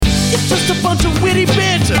a bunch of witty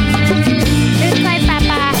banter. It's my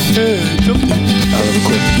papa. I'll have a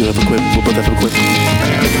quip. You have a quip. We'll both have a quip.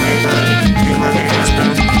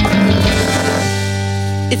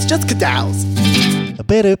 It's just cadals. A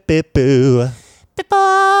bit of bit boo.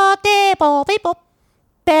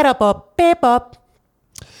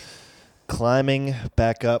 Climbing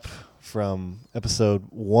back up from episode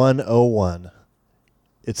 101.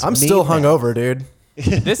 I'm still hungover, dude.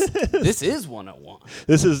 This is 101.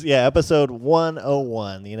 This is, episode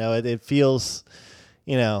 101. You know, it feels,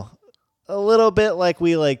 a little bit like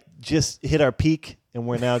we just hit our peak and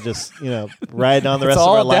we're now just, riding on the rest of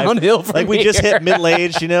our life. It's all downhill from Like we just here. hit middle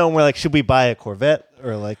age, and we're like, should we buy a Corvette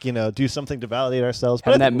or do something to validate ourselves?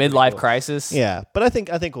 But Having I that think we'll be midlife cool. crisis. Yeah, but I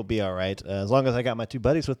think we'll be all right as long as I got my two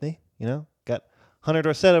buddies with me. Got Hunter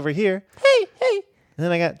Dorsett over here. Hey. And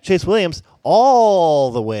then I got Chase Williams all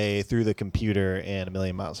the way through the computer and a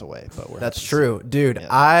million miles away. But That's true. Dude, Yeah.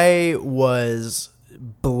 I was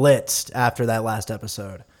blitzed after that last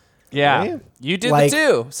episode. Yeah. Really? You did Like, the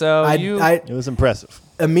two. So I it was impressive.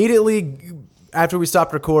 immediately after we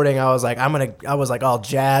stopped recording, I was like all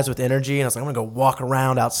jazzed with energy, and I was like, I'm gonna go walk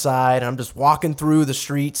around outside, and I'm just walking through the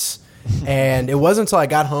streets. And it wasn't until I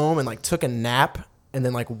got home and took a nap and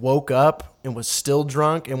then woke up and was still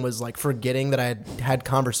drunk and was forgetting that I had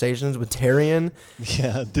conversations with Tyrion.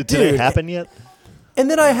 Yeah, did Dude, it happen yet? And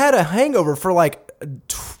then I had a hangover for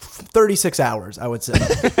 36 hours, I would say.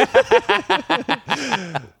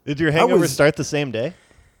 Did your hangover was- start the same day?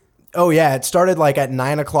 Oh yeah, it started at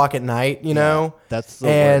 9 o'clock at night, you know. that's the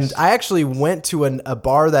and worst. I actually went to a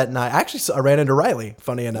bar that night. I ran into Riley.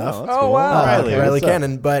 Funny enough, that's cool. wow. Riley what's up?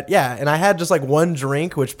 Cannon. But yeah, and I had just one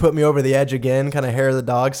drink, which put me over the edge again, kind of hair of the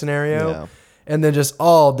dog scenario. Yeah. And then just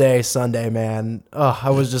all day Sunday, man. Oh,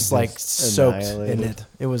 I was just soaked in annihilated. it.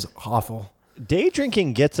 It was awful. Day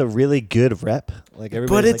drinking gets a really good rep. Everybody's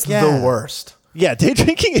But it's the worst. Yeah, day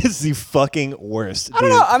drinking is the fucking worst. I don't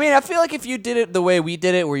know. I mean, I feel like if you did it the way we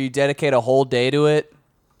did it, where you dedicate a whole day to it,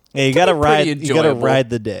 Yeah, you gotta be ride. pretty You gotta enjoyable. ride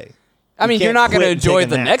the day. I mean, can't you're not going to quit and enjoy take a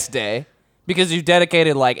the nap. next day because you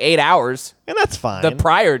dedicated 8 hours And that's fine. the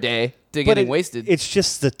prior day to But getting wasted. It's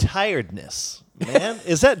just the tiredness, man.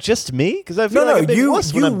 Is that just me? Because I feel No, like a big you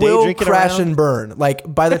wuss when I'm day will drinking crash around. and burn.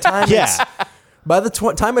 By the time Yeah. by the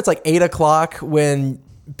time it's 8 o'clock when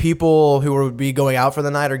people who would be going out for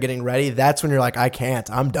the night are getting ready, that's when you're like, I can't.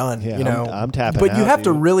 I'm done. Yeah, you know, I'm tapping But you out, have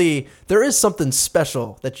to dude. really. There is something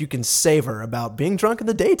special that you can savor about being drunk in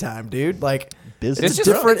the daytime, dude. Business It's a just-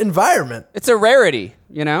 different environment. It's a rarity,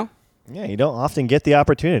 you know? Yeah, you don't often get the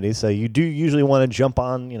opportunity, so you do usually want to jump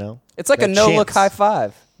on. It's like a that no-look chance. high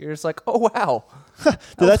five. You're just like, oh, wow. Did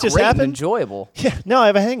that just Great and happen? enjoyable. Yeah. No, I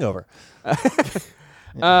have a hangover.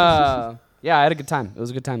 Yeah, I had a good time. It was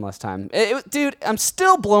a good time last time. Dude, I'm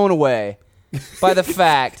still blown away by the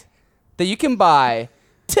fact that you can buy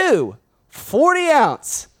two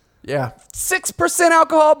 40-ounce, Yeah. 6%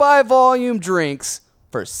 alcohol by volume drinks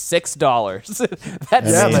for $6. That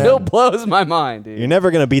Yeah, still man. blows my mind, dude. You're never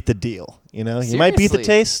gonna beat the deal. You might beat the Seriously.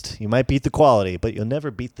 taste, you might beat the quality, but you'll never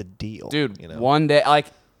beat the deal, Dude, You know? one day,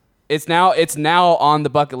 it's now on the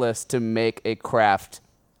bucket list to make a craft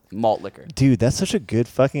malt liquor. Dude, that's such a good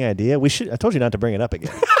fucking idea. I told you not to bring it up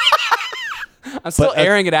again. I'm still But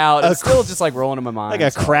airing it out. It's a- still just rolling in my mind. Like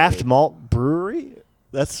a So, craft malt brewery.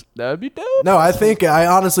 That That would be dope. No, I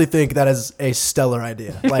honestly think that is a stellar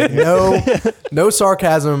idea. No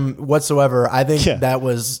sarcasm whatsoever. I think Yeah. that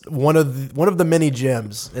was one of the many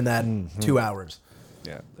gems in that 2 hours.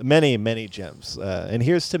 Yeah, many, many gems. And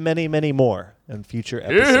here's to many, many more in future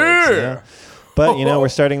episodes. you know? But, we're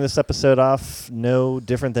starting this episode off no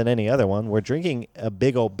different than any other one. We're drinking a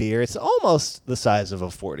big old beer. It's almost the size of a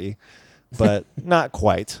 40, but not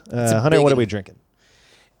quite. a Hunter, what are biggin'. we drinking?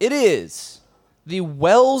 It is the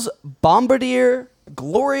Wells Bombardier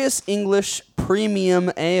Glorious English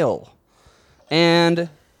Premium Ale. And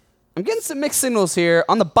I'm getting some mixed signals here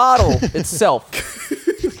on the bottle itself.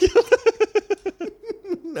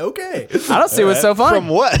 Okay. I don't see what's so funny. From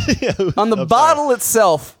what? On the bottle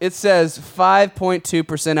itself, it says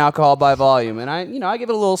 5.2% alcohol by volume. And I give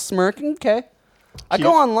it a little smirk. And, okay. I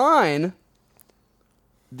go online.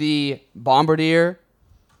 The Bombardier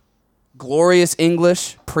Glorious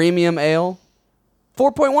English Premium Ale,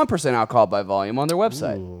 4.1% alcohol by volume on their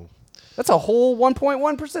website. Ooh. That's a whole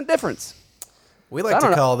 1.1% difference. We I like to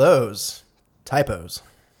don't know. call those typos.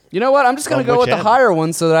 You know what? I'm just going On to go which with the end? higher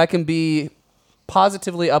one so that I can be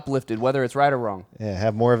positively uplifted, whether it's right or wrong. Yeah,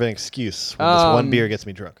 have more of an excuse when this one beer gets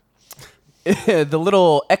me drunk. The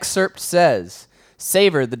little excerpt says,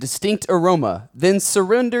 savor the distinct aroma, then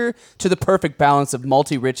surrender to the perfect balance of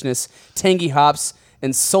malty richness, tangy hops,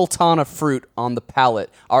 and sultana fruit on the palate.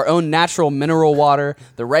 Our own natural mineral water,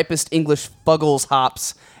 the ripest English Fuggles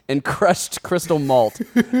hops, and crushed crystal malt.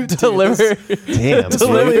 Deliver Damn. This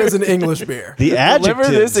really is an English beer. The adjectives.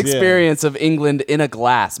 Deliver this yeah. experience of England in a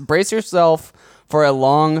glass. Brace yourself for a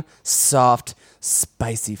long, soft,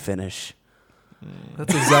 spicy finish.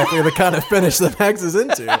 That's exactly the kind of finish that Max is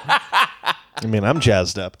into. I mean, I'm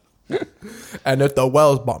jazzed up. And if the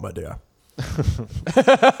well's bombardier.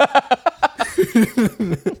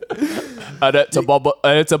 And it's a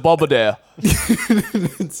bombardier. And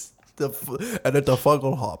it's the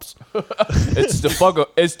Fuggle hops. It's the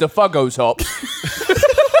Fuggos hops.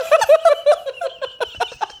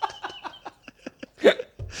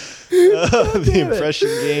 The impression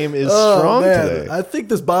game is strong today. I think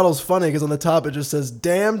this bottle's funny because on the top it just says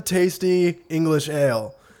 "damn tasty English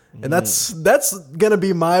ale," and that's gonna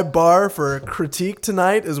be my bar for critique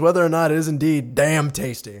tonight, is whether or not it is indeed damn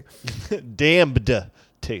tasty. Damned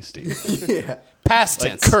tasty. Yeah, Past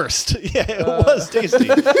Like tense. cursed. Yeah, it was tasty.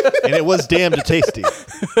 And it was damned tasty.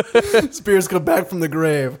 this beer's come back from the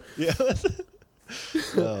grave. Yeah.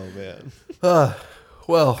 Oh, man.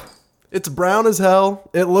 Well, it's brown as hell.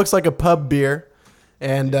 It looks like a pub beer,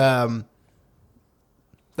 and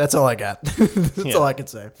that's all I got. That's all I can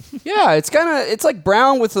say. Yeah, it's like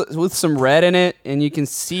brown with some red in it, and you can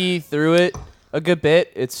see through it a good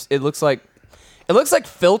bit. It looks like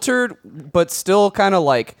filtered, but still kind of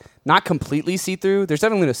like not completely see through. There's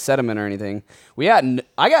definitely no sediment or anything.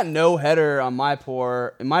 I got no header on my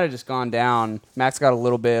pour. It might have just gone down. Max got a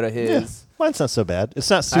little bit of Yeah. his. Mine's not so bad. It's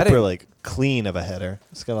not super, didn't- like, clean of a header.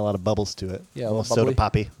 It's got a lot of bubbles to it. Yeah, a a little little soda bubbly.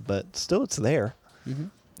 poppy, but still it's there.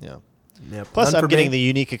 Yeah. Yeah, Plus, none I'm for getting me. the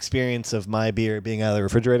unique experience of my beer being out of the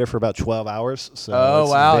refrigerator for about 12 hours. So Oh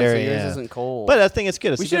it's wow, so very, yours yeah. isn't cold. But I think it's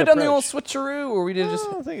good. It's we a should good have done the old approach. switcheroo, or we did just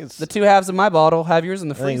I think it's the two halves of my bottle. Have yours in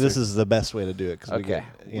the I freezer. think this is the best way to do it. Cause Okay.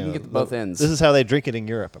 we We can get the both ends. This is how they drink it in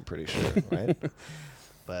Europe, I'm pretty sure, right?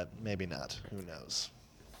 But maybe not. Who knows?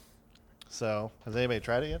 So, has anybody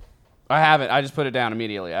tried it yet? I haven't. I just put it down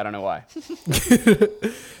immediately. I don't know why.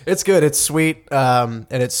 It's good. It's sweet, and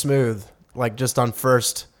it's smooth. Like just on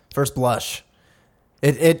first blush,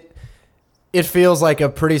 it feels like a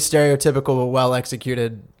pretty stereotypical, well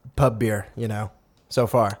executed pub beer. So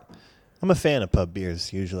far. I'm a fan of pub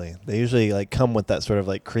beers. Usually, they usually like come with that sort of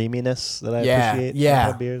like creaminess that I Yeah, appreciate. yeah.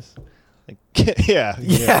 In pub beers. Like, yeah.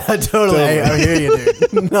 Yeah, totally. I hear you,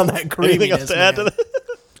 dude. On that creaminess. Anything else to add to man. that?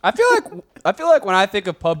 I feel like when I think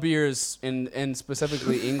of pub beers and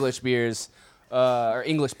specifically English beers or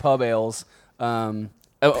English pub ales,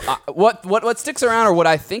 what sticks around or what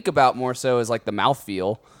I think about more so is like the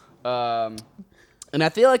mouthfeel, and I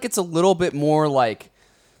feel like it's a little bit more like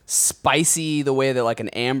spicy the way that like an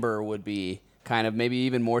amber would be, kind of maybe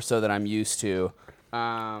even more so than I'm used to.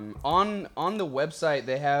 On the website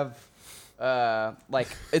they have like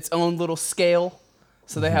its own little scale,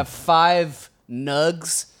 so they have 5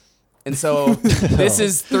 nugs. And so this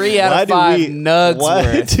is 3 out of 5 nugs Why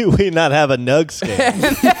worth. do we not have a nug scale?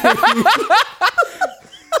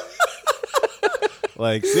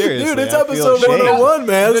 Like, seriously. Dude, it's I feel episode ashamed. 101,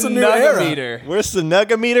 man. It's The a new era. nugometer. Where's the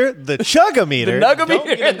nugometer? The chugometer. The Don't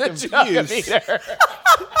nugometer get and the them confused. chugometer.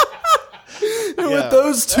 Yeah. With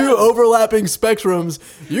those two overlapping spectrums,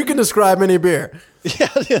 you can describe any beer. Yeah.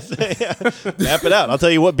 Map it out. I'll tell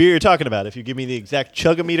you what beer you're talking about if you give me the exact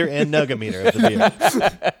chugometer and nugometer of the beer.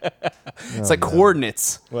 It's like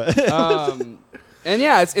coordinates. What? And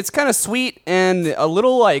yeah, it's kind of sweet and a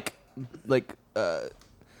little like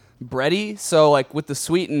bready. So like with the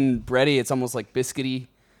sweet and bready, it's almost like biscuity.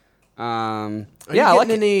 Are Yeah, I you like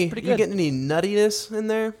getting it. any? Pretty You good. getting any nuttiness in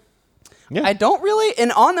there? Yeah. I don't really.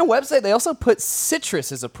 And on the website, they also put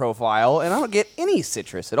citrus as a profile, and I don't get any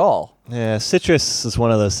citrus at all. Yeah, citrus is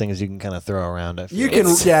one of those things you can kind of throw around. I feel You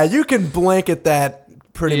like. can, you can blanket that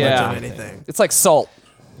pretty much Yeah. on anything. It's like salt.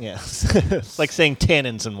 Yeah. It's like saying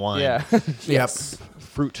tannins in wine. Yeah. Yes.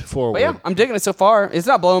 Fruit forward. But yeah, I'm digging it so far. It's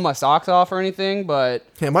not blowing my socks off or anything, but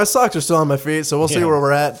Yeah, my socks are still on my feet, so we'll see Yeah. where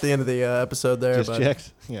we're at the end of the episode there. Just but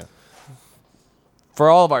checked. Yeah. for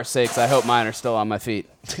all of our sakes, I hope mine are still on my feet.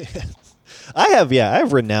 I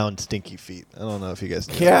have renowned stinky feet. I don't know if you guys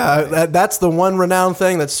know. Yeah, that's the one renowned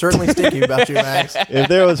thing that's certainly stinky about you, Max. If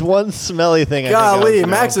there was one smelly thing, Golly, I think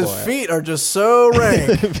Max's feet are just so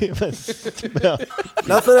rank. feet.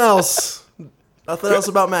 Nothing else. Nothing else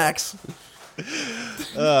about Max.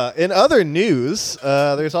 In other news,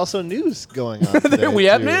 there's also news going on. Today We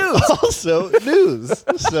have too. news. Also news.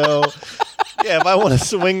 So, yeah, if I want to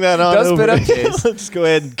swing that on Does over, fit up, Chase. let's go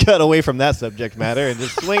ahead and cut away from that subject matter and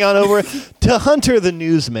just swing on over to Hunter the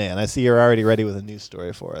Newsman. I be ready with a news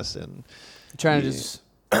story for us. And Trying to just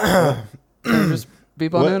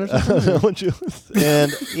beep on it or something? Won't you?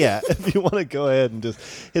 And yeah, if you want to go ahead and just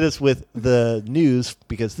hit us with the news,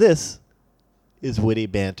 because this is witty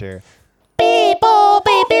banter. Beep boop,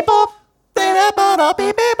 beep beep boop.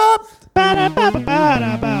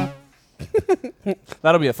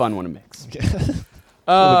 That'll be a fun one to mix. What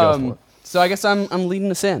do we go So I guess I'm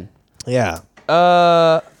leading us in. Yeah.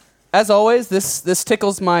 As always, this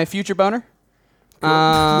tickles my future boner.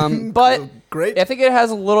 But Great. I think it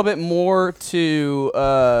has a little bit more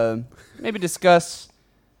to maybe discuss.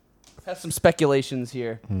 Have some speculations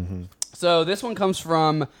here. So this one comes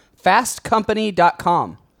from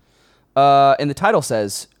fastcompany.com. And the title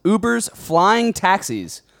says, Uber's flying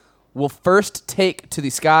taxis will first take to the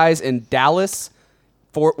skies in Dallas,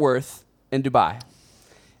 Fort Worth, and Dubai.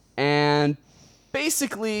 And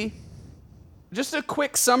basically, just a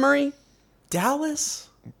quick summary. Dallas?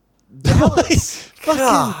 Fucking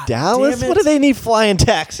Dallas? damn it. What do they need flying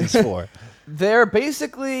taxis for? They're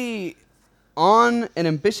basically on an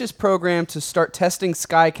ambitious program to start testing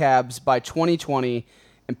skycabs by 2020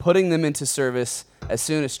 and putting them into service as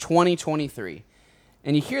soon as 2023.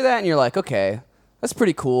 And you hear that and you're like, okay, that's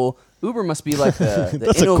pretty cool. Uber must be like the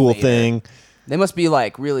That's a cool innovator. thing. They must be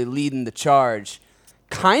like really leading the charge.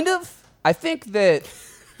 Kind of. I think that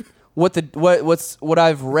what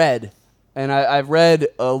I've read, and I've read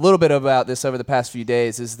a little bit about this over the past few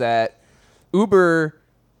days, is that Uber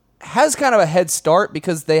has kind of a head start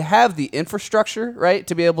because they have the infrastructure, right,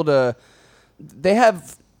 to be able to. They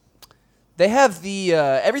have the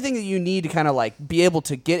everything that you need to kind of like be able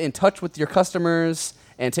to get in touch with your customers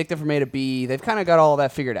and take them from A to B. They've kind of got all of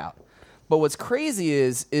that figured out. But what's crazy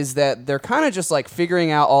is that they're kind of just like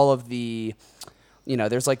figuring out all of the,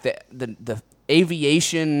 there's like the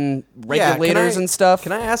aviation regulators and stuff.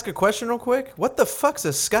 Can I ask a question real quick? What the fuck's a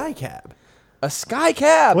skycab? A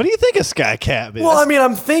skycab. What do you think a skycab is? Well, I mean,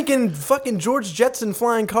 I'm thinking fucking George Jetson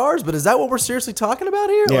flying cars, but is that what we're seriously talking about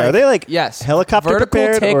here? yeah, are they like Yes. helicopter vertical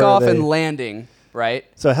prepared, or takeoff are they- and landing, right?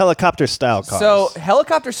 So helicopter style cars. So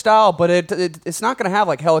helicopter style, but it's not going to have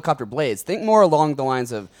like helicopter blades. Think more along the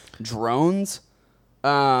lines of drones.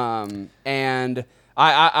 And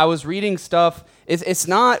I was reading stuff. It's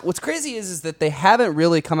not. What's crazy is that they haven't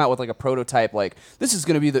really come out with like a prototype. Like this is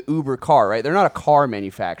going to be the Uber car, right? They're not a car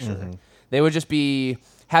manufacturer. They would just be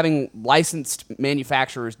having licensed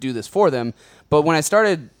manufacturers do this for them. But when I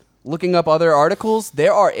started looking up other articles,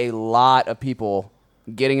 there are a lot of people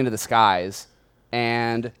getting into the skies.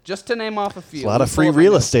 And just to name off a few. a lot let of me free pull up my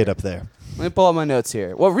real notes estate here. up there. Let me pull up my notes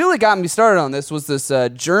here. What really got me started on this was this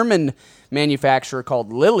German manufacturer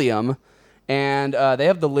called Lilium. And they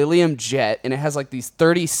have the Lilium jet, and it has like these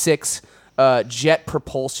 36 jet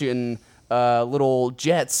propulsion little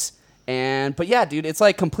jets. But yeah, dude, it's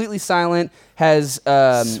like completely silent, has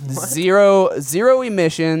zero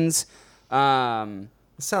emissions, It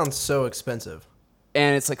sounds so expensive.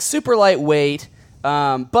 and it's like super lightweight.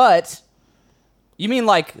 But you mean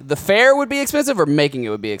like the fare would be expensive, or making it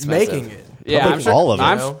would be expensive? Making it. Yeah, Probably I'm sure. all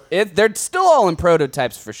of it. They're still all in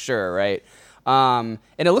prototypes for sure, right? And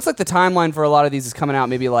it looks like the timeline for a lot of these is coming out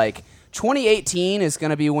maybe like 2018 is going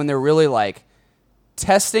to be when they're really like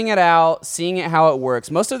testing it out, seeing it how it works.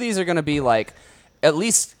 Most of these are going to be like at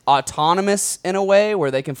least autonomous in a way where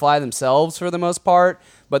they can fly themselves for the most part,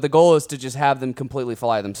 but the goal is to just have them completely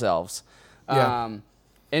fly themselves. Yeah.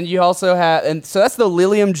 And you also have, and so that's the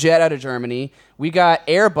Lilium jet out of Germany. We got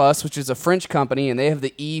Airbus, which is a French company, and they have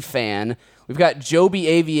the E-Fan. We've got Joby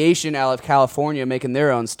Aviation out of California making their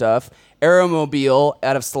own stuff. Aeromobile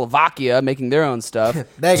out of Slovakia making their own stuff.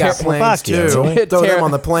 They got planes Slovakia, too. right? Throw them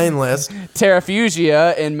on the plane list.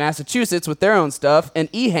 Terrafugia in Massachusetts with their own stuff, and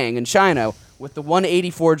Ehang in China with the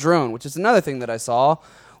 184 drone, which is another thing that I saw,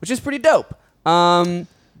 which is pretty dope.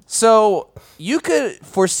 So you could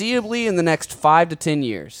foreseeably in the next 5 to 10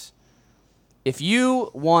 years, if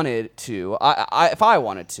you wanted to, if I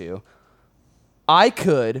wanted to, I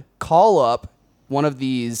could call up one of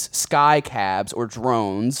these sky cabs or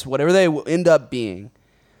drones, whatever they will end up being,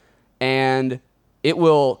 and it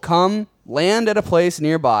will come land at a place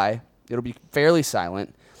nearby. It'll be fairly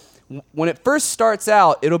silent. When it first starts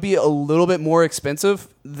out, it'll be a little bit more expensive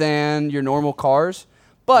than your normal cars,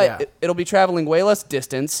 but Yeah. it'll be traveling way less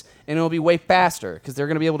distance, and it'll be way faster because they're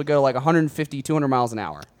going to be able to go like 150, 200 miles an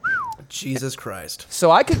hour. Jesus Christ.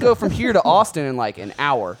 So I could go from here to Austin in like an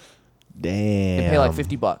hour Damn. and pay like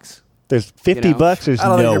 $50. There's 50 you know? bucks. There's I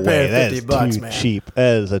don't think no you're way. paying That 50 is bucks, too man. cheap.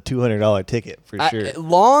 That is a $200 ticket for sure.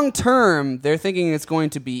 Long term, they're thinking it's going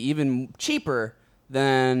to be even cheaper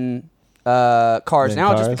than cars Than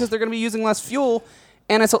now, just cars? because they're going to be using less fuel,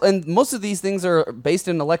 and most of these things are based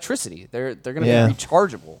in electricity. They're going to Yeah. be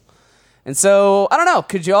rechargeable, And so, I don't know,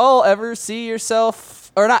 could y'all ever see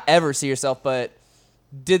yourself, or not ever see yourself, but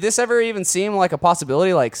did this ever even seem like a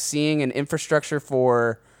possibility, like seeing an infrastructure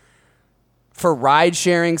for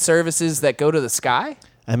ride-sharing services that go to the sky?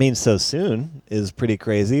 I mean, so soon is pretty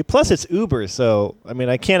crazy. Plus, it's Uber, so I mean,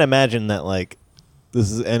 I can't imagine that like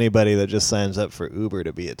this is anybody that just signs up for Uber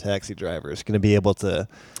to be a taxi driver is going to be able to.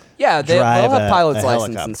 Yeah, they'll drive have pilot's a license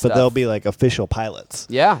helicopter, and stuff. but they'll be like official pilots.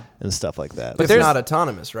 Yeah. And stuff like that. But it's there's- not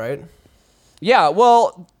autonomous, right? Yeah,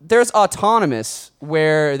 well, there's autonomous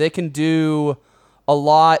where they can do a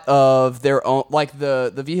lot of their own, like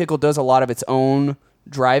the vehicle does a lot of its own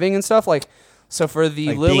driving and stuff. Like, so for the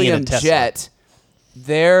Like being in a Lilium Tesla. Jet,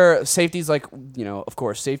 their safety's like, of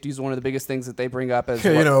course, safety is one of the biggest things that they bring up as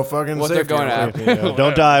fucking what they're safety, going okay. at.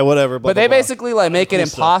 Don't die, whatever. Blah, But they blah, blah. basically like make it Cool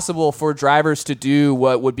stuff. impossible for drivers to do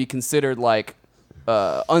what would be considered like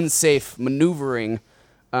unsafe maneuvering,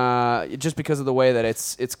 just because of the way that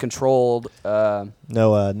it's controlled.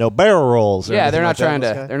 no barrel rolls. Or Yeah, anything they're not like that trying in the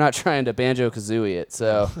to. sky? They're not trying to Banjo-Kazooie it.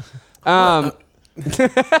 So, I'm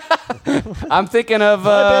thinking of.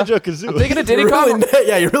 Banjo-Kazooie. I'm thinking of Diddy You Kong. really,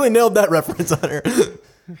 yeah, you really nailed that reference on her.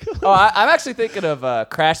 I'm actually thinking of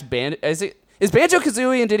Crash Band. Is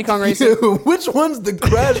Banjo-Kazooie and Diddy Kong Racing? Which one's the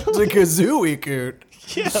Crash to Kazooie, Coot?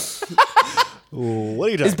 Ooh, what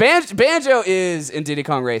are you Is talking? Banjo is in Diddy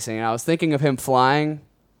Kong Racing, and I was thinking of him flying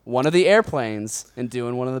one of the airplanes and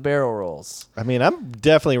doing one of the barrel rolls. I mean, I'm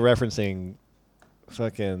definitely referencing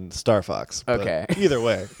fucking Star Fox. but Okay. Either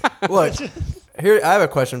way. Look, here I have a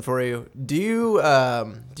question for you. Do you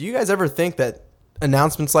guys ever think that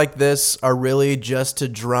announcements like this are really just to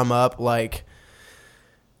drum up like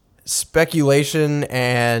speculation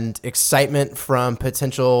and excitement from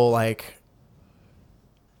potential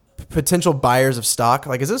buyers of stock?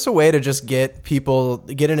 Like, is this a way to just get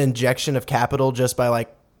an injection of capital just by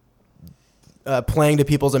like playing to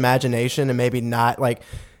people's imagination and maybe not like,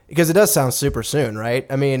 because it does sound super soon, right?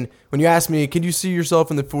 I mean, when you ask me, can you see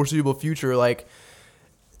yourself in the foreseeable future? Like,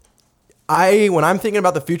 when I'm thinking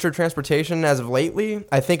about the future of transportation as of lately,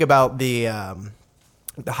 I think about the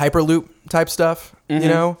Hyperloop type stuff, you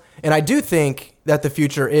know? And I do think that the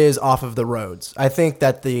future is off of the roads. I think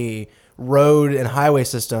that the road and highway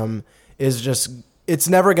system is it's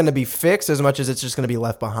never going to be fixed as much as it's just going to be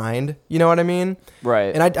left behind. You know what I mean?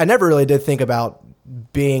 Right. And I never really did think about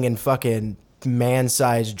being in fucking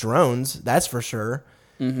man-sized drones. That's for sure.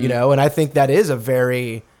 You know, and I think that is a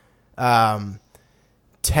very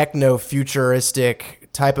techno-futuristic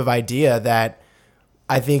type of idea that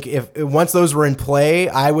I think if once those were in play,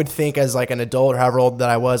 I would think as like an adult or however old that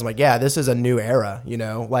I was, I'm like, yeah, this is a new era, you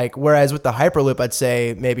know? Like, whereas with the Hyperloop, I'd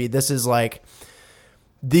say maybe this is like,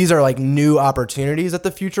 these are like new opportunities that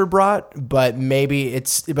the future brought, but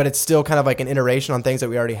it's still kind of like an iteration on things that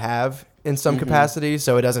we already have in some capacity,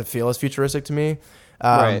 so it doesn't feel as futuristic to me.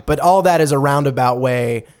 Right. But all that is a roundabout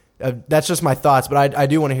way. That's just my thoughts, but I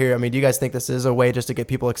do want to hear. I mean, do you guys think this is a way just to get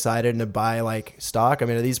people excited and to buy like stock? I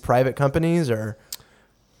mean, are these private companies or?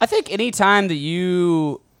 I think any time that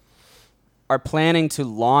you are planning to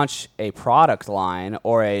launch a product line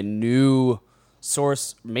or a new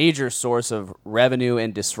major source of revenue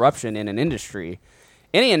and disruption in an industry,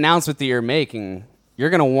 any announcement that you're making, you're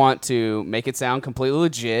going to want to make it sound completely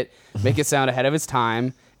legit, make it sound ahead of its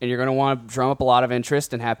time, and you're going to want to drum up a lot of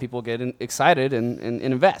interest and have people get excited and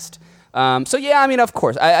invest. So yeah, I mean, of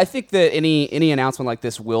course, I think that any announcement like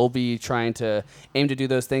this will be trying to aim to do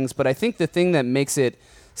those things, but I think the thing that makes it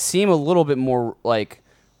seem a little bit more like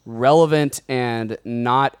relevant and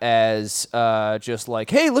not as just like,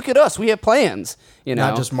 hey, look at us, we have plans, you know,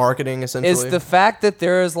 Not just marketing, essentially. is the fact that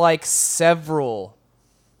there is like several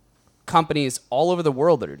companies all over the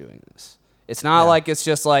world that are doing this. It's not like it's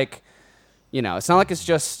just like, you know, it's not like it's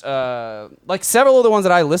just like several of the ones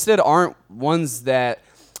that I listed aren't ones that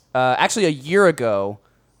actually a year ago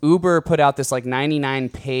Uber put out this like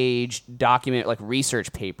 99-page document, like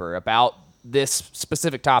research paper about this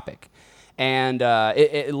specific topic. And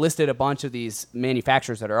it listed a bunch of these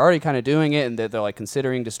manufacturers that are already kind of doing it and that they're like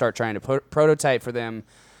considering to start trying to prototype for them.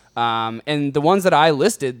 And the ones that I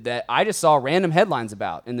listed that I just saw random headlines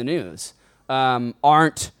about in the news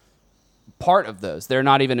aren't part of those. They're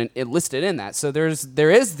not even listed in that. So there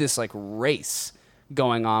is this like race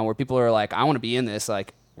going on where people are like, I want to be in this.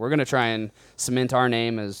 Like, we're going to try and cement our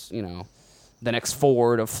name as, you know, the next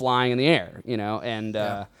Ford of flying in the air, you know?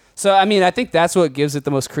 And so, I mean, I think that's what gives it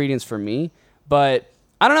the most credence for me. But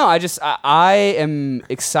I don't know. I am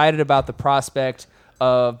excited about the prospect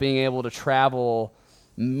of being able to travel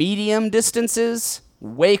medium distances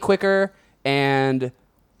way quicker and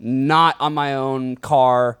not on my own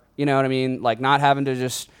car. You know what I mean? Like, not having to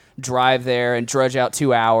just drive there and drudge out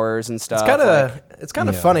 2 hours and stuff. It's kind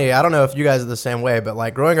of funny. I don't know if you guys are the same way, but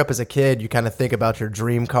like growing up as a kid, you kind of think about your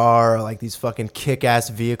dream car or like these fucking kick-ass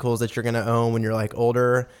vehicles that you're gonna own when you're like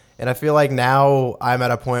older. And I feel like now I'm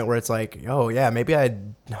at a point where it's like, oh yeah, maybe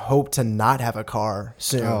I'd hope to not have a car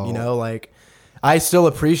soon. Oh. You know, like I still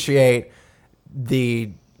appreciate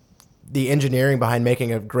the engineering behind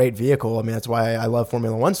making a great vehicle. I mean, that's why I love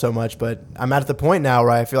Formula One so much. But I'm at the point now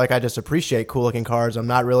where I feel like I just appreciate cool looking cars. I'm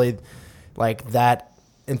not really like that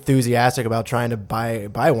enthusiastic about trying to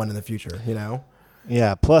buy one in the future, you know?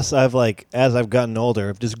 Yeah. Plus, I've like as I've gotten older,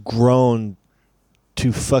 I've just grown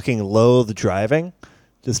to fucking loathe driving,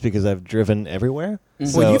 just because I've driven everywhere.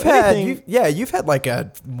 So Well, you've had like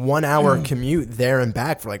a 1 hour commute there and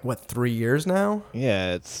back for like what 3 years now.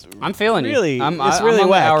 Yeah, it's I'm feeling really, you. I'm really on the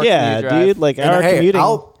whack. hour Yeah, commute drive. dude. Like And hour hey, commuting.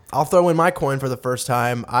 I'll throw in my coin for the first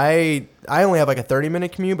time. I only have like a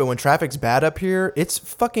 30-minute commute, but when traffic's bad up here, it's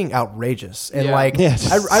fucking outrageous. And Yeah. like, Yeah,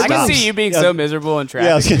 just I can Stop. see you being Yeah. so miserable in traffic.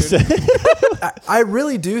 yeah, I was gonna dude. say. I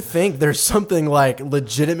really do think there's something like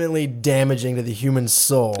legitimately damaging to the human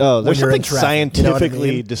soul. Oh, there's when you're in something traffic, you know what I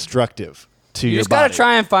scientifically mean? destructive to You your just body. gotta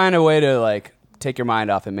try and find a way to like take your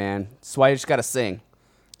mind off it, man. That's why you just gotta sing.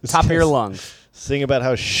 Top of your lungs. Sing about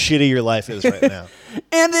how shitty your life is right now.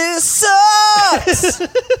 And this sucks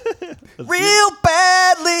real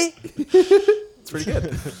badly. It's pretty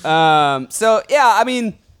good. So yeah, I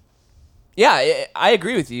mean, yeah, I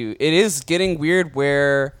agree with you. It is getting weird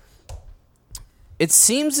where it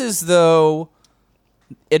seems as though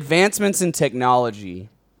advancements in technology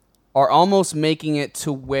are almost making it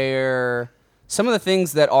to where some of the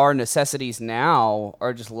things that are necessities now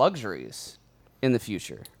are just luxuries in the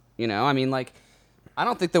future. You know, I mean, like, I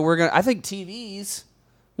don't think that I think TVs,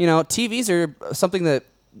 you know, TVs are something that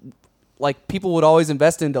like people would always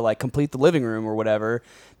invest in to like complete the living room or whatever.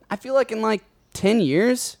 I feel like in like 10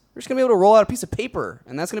 years, we're just gonna be able to roll out a piece of paper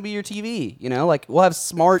and that's gonna be your TV. You know, like we'll have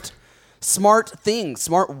smart things,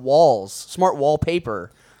 smart walls, smart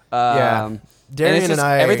wallpaper. Yeah. Darian and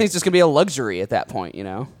I- everything's just gonna be a luxury at that point. You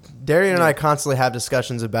know. Darian and I constantly have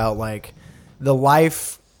discussions about like the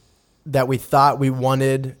life that we thought we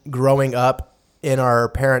wanted growing up in our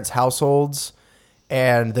parents' households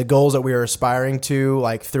and the goals that we were aspiring to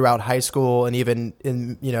like throughout high school and even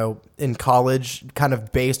in college, kind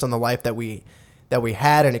of based on the life that we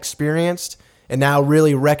had and experienced, and now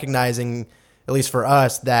really recognizing, at least for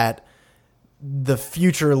us, that the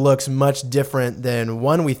future looks much different than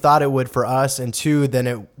one we thought it would for us, and two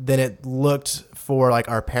than it looked for like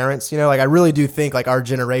our parents. You know, like I really do think like our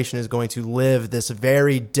generation is going to live this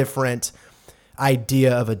very different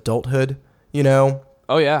idea of adulthood. You know.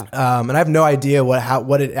 Oh yeah. And I have no idea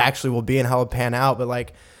what it actually will be and how it'll pan out. But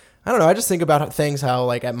like, I don't know. I just think about things how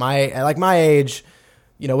like at my age,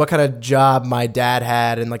 you know, what kind of job my dad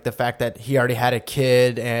had, and like the fact that he already had a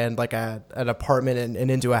kid and like an apartment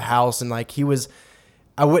and into a house, and like he was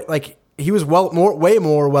way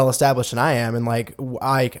more well established than I am, and like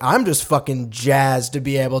I'm just fucking jazzed to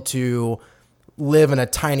be able to live in a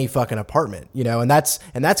tiny fucking apartment, you know, and that's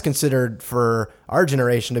considered for our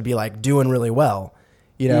generation to be like doing really well,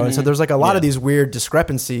 you know. And so there's like a lot of these weird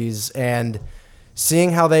discrepancies, and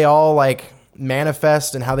seeing how they all like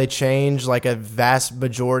manifest and how they change like a vast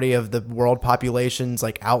majority of the world population's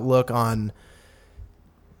like outlook on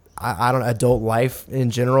I don't know, adult life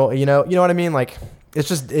in general, you know what I mean? Like it's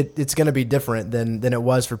just it's going to be different than it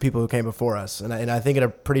was for people who came before us, and I think in a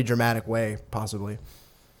pretty dramatic way, possibly.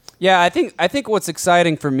 Yeah, I think what's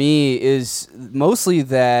exciting for me is mostly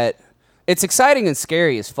that it's exciting and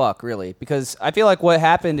scary as fuck, really, because I feel like what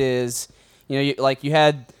happened is, you know, you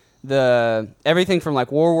had everything from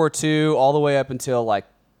like World War II all the way up until like,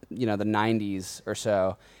 you know, the 90s or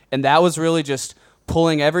so, and that was really just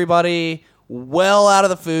pulling everybody well out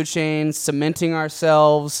of the food chain, cementing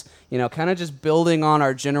ourselves, you know, kind of just building on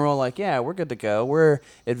our general like, yeah, we're good to go, we're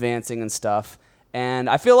advancing and stuff. And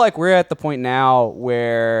I feel like we're at the point now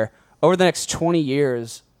where over the next 20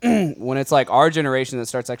 years, when it's like our generation that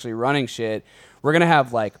starts actually running shit, we're going to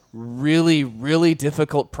have like really, really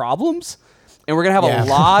difficult problems. And we're going to have a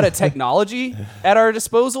lot of technology at our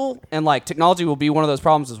disposal. And like technology will be one of those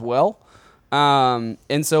problems as well.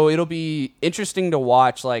 And so it'll be interesting to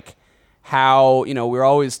watch like how, you know, we're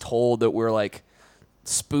always told that we're like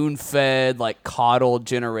spoon-fed, like coddled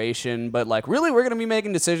generation. But like really we're going to be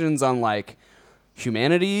making decisions on like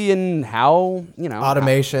humanity and how, you know,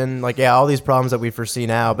 automation, like all these problems that we foresee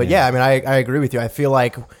now. But I mean, I agree with you. I feel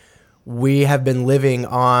like we have been living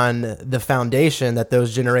on the foundation that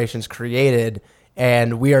those generations created,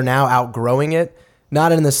 and we are now outgrowing it,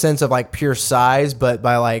 not in the sense of like pure size, but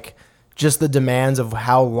by like just the demands of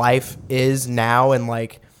how life is now, and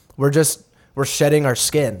like we're shedding our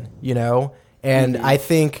skin, you know? And I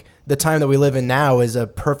think the time that we live in now is a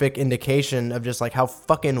perfect indication of just like how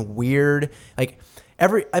fucking weird, like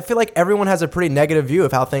I feel like everyone has a pretty negative view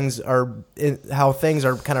of how things are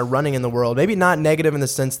kind of running in the world. Maybe not negative in the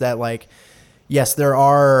sense that like, yes, there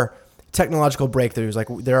are technological breakthroughs, like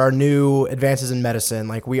there are new advances in medicine,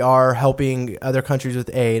 like we are helping other countries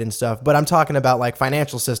with aid and stuff. But I'm talking about like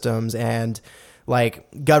financial systems and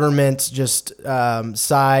like government just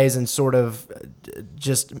size and sort of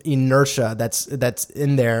just inertia that's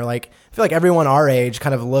in there. Like I feel like everyone our age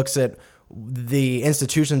kind of looks at the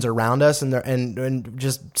institutions around us and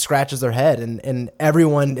just scratches their head, and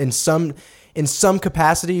everyone in some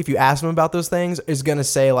capacity, if you ask them about those things, is going to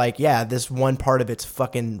say like, yeah, this one part of it's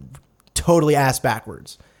fucking totally ass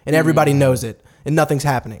backwards and everybody knows it and nothing's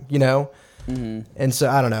happening, you know? And so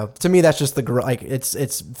I don't know. To me, that's just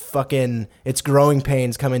it's growing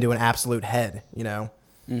pains coming to an absolute head, you know.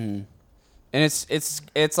 And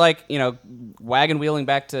it's like, you know, wagon wheeling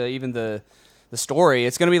back to even the story.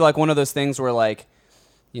 It's gonna be like one of those things where like,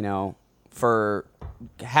 you know, for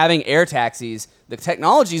having air taxis, the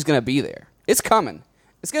technology is gonna be there. It's coming.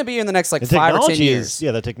 It's gonna be in the next like 5 or 10 years.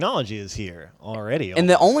 The technology is here already. And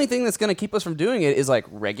the only thing that's gonna keep us from doing it is like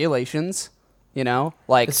regulations. You know,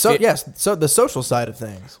 like so the social side of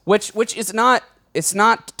things, which is not, it's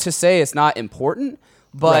not to say it's not important,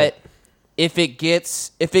 but right. if it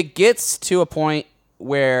gets to a point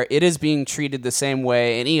where it is being treated the same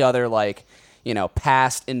way any other, like, you know,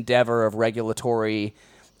 past endeavor of regulatory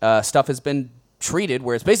stuff has been treated,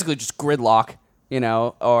 where it's basically just gridlock, you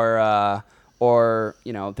know, or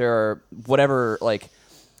you know, there are whatever like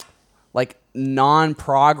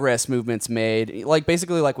non-progress movements made, like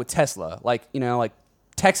basically like with Tesla, like, you know, like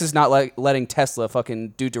Texas not like letting Tesla fucking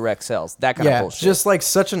do direct sales, that kind of bullshit. Just like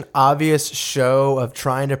such an obvious show of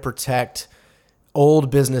trying to protect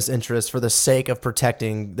old business interests for the sake of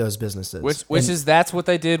protecting those businesses. That's what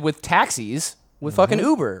they did with taxis with fucking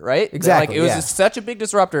Uber, right? Exactly. Like, it was such a big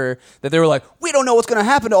disruptor that they were like, we don't know what's going to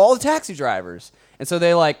happen to all the taxi drivers. And so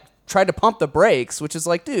they like tried to pump the brakes, which is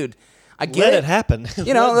like, dude, I get Let it happen.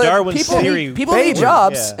 You know, Darwin's theory. People need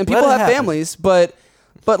jobs and people have happen. families, but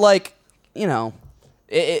like, you know,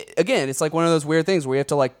 again, it's like one of those weird things where you have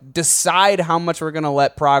to like decide how much we're going to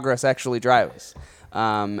let progress actually drive us,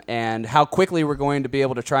 and how quickly we're going to be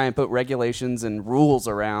able to try and put regulations and rules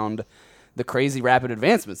around the crazy rapid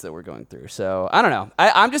advancements that we're going through. So I don't know.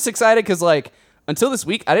 I'm just excited because like until this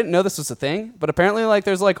week, I didn't know this was a thing, but apparently like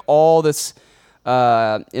there's like all this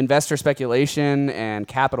investor speculation and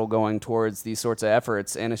capital going towards these sorts of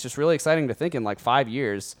efforts, and it's just really exciting to think in like 5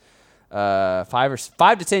 years, 5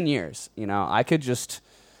 to 10 years, you know, I could just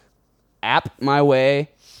app my way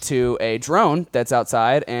to a drone that's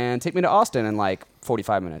outside and take me to Austin in like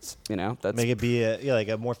 45 minutes. You know, that's make it be like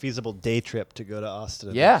a more feasible day trip to go to Austin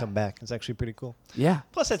and Yeah. then come back. It's actually pretty cool. yeah.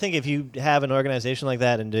 Plus, I think if you have an organization like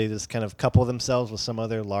that and they just kind of couple themselves with some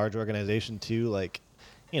other large organization too, like,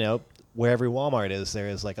 you know, where every Walmart is, there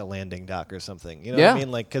is like a landing dock or something. You know what I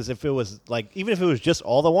mean? Like, because if it was like, even if it was just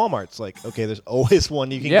all the Walmarts, like, okay, there's always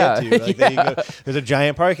one you can get to. Like, there you go. There's a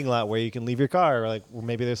giant parking lot where you can leave your car, or like, or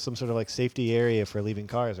maybe there's some sort of like safety area for leaving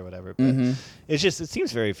cars or whatever. But it's just, it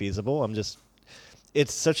seems very feasible.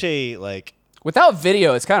 It's such a like. Without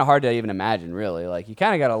video, it's kind of hard to even imagine, really. Like, you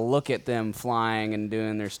kind of got to look at them flying and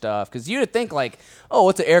doing their stuff. Because you'd think, like, oh,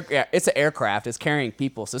 it's an aircraft. It's carrying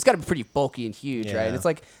people. So it's got to be pretty bulky and huge, right? It's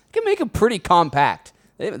like, you can make them pretty compact.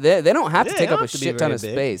 They don't have to take up a shit ton of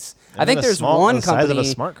space. I think there's one company. Size of a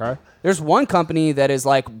smart car. There's one company that is,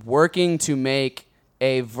 like, working to make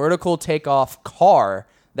a vertical takeoff car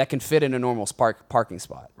that can fit in a normal parking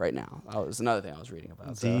spot right now. That was another thing I was reading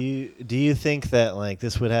about. Do you think that like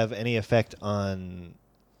this would have any effect on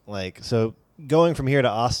like, so going from here to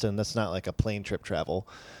Austin, that's not like a plane trip travel.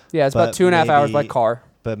 Yeah, it's about 2.5 hours by car.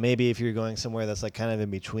 But maybe if you're going somewhere that's like kind of in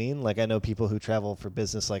between, like I know people who travel for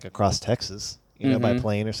business like across Texas, you know, by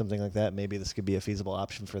plane or something like that. Maybe this could be a feasible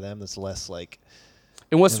option for them that's less like.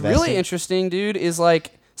 And what's really interesting, dude, is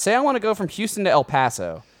like, say I want to go from Houston to El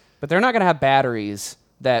Paso, but they're not going to have batteries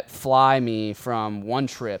that fly me from one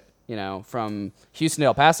trip, you know, from Houston to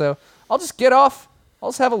El Paso. I'll just get off. I'll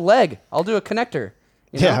just have a leg. I'll do a connector.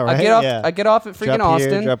 You know? Yeah, right. I get off at freaking drop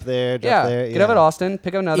Austin. Here, drop there. Drop there. Get off at Austin.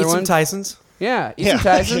 Pick up another one. Eat some Tysons. Yeah, eat some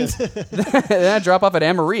Tysons. Then I drop off at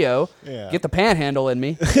Amarillo. Yeah. Get the panhandle in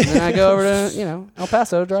me. And then I go over to El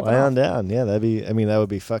Paso. Drop it Fly off. on down. Yeah, that would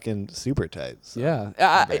be fucking super tight. So. Yeah,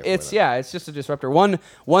 it's just a disruptor. One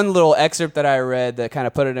little excerpt that I read that kind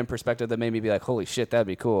of put it in perspective that made me be like, holy shit, that'd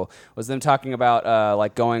be cool, was them talking about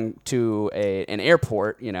like going to an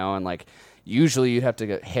airport, you know, and like usually you'd have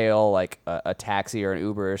to hail like a taxi or an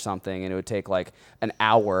Uber or something, and it would take like an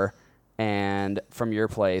hour and from your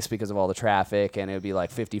place because of all the traffic, and it would be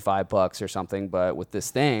like $55 or something. But with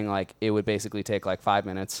this thing, like it would basically take like 5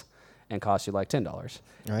 minutes and cost you like $10.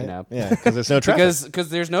 Right. You know? Yeah, because there's no traffic. because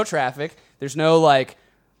there's no traffic. There's no like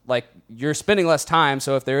you're spending less time.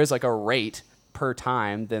 So if there is like a rate per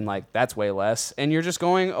time, then like that's way less, and you're just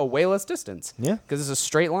going a way less distance. Yeah, because it's a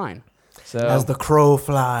straight line. So As the crow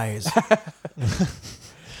flies.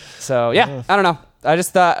 So yeah, I don't know. I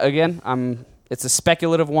just thought again, it's a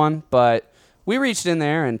speculative one, but we reached in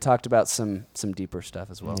there and talked about some deeper stuff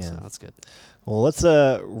as well. Yeah. So that's good. Well, let's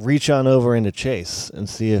reach on over into Chase and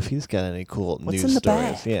see if he's got any cool news in the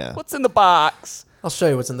stories. bag? Yeah. What's in the box? I'll show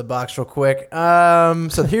you what's in the box real quick.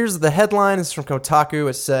 So here's the headline. It's from Kotaku.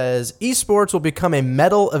 It says, esports will become a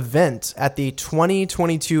medal event at the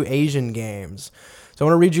 2022 Asian Games. So I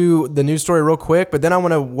want to read you the news story real quick, but then I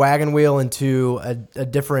want to wagon wheel into a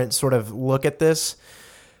different sort of look at this.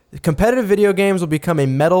 Competitive video games will become a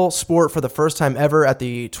medal sport for the first time ever at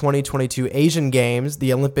the 2022 Asian Games,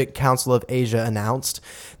 the Olympic Council of Asia announced.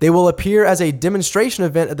 They will appear as a demonstration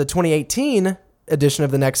event at the 2018 edition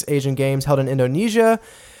of the next Asian Games held in Indonesia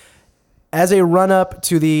as a run-up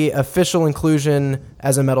to the official inclusion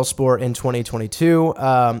as a medal sport in 2022.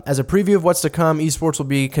 As a preview of what's to come, esports will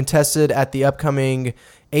be contested at the upcoming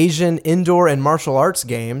Asian Indoor and Martial Arts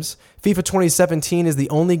Games. FIFA 2017 is the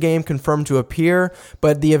only game confirmed to appear,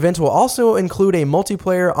 but the event will also include a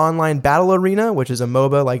multiplayer online battle arena, which is a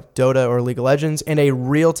MOBA like Dota or League of Legends, and a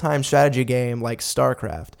real-time strategy game like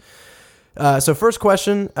StarCraft. So first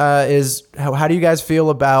question is, how do you guys feel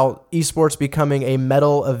about esports becoming a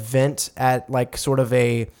medal event at like sort of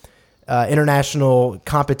a international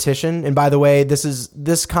competition? And by the way,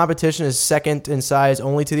 this competition is second in size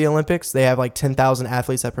only to the Olympics. They have like 10,000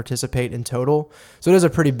 athletes that participate in total. So it is a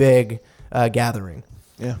pretty big gathering.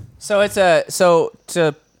 Yeah. So it's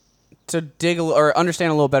to dig or understand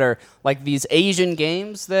a little better, like these Asian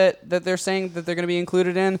games that they're saying that they're going to be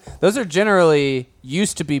included in, those are generally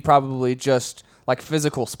used to be probably just like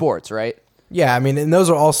physical sports, right? Yeah, I mean, and those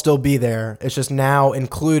will all still be there. It's just now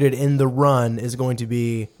included in the run is going to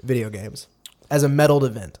be video games as a medaled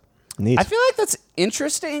event. Neat. I feel like that's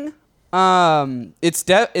interesting. It's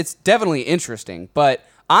definitely interesting, but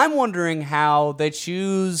I'm wondering how they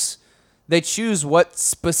choose what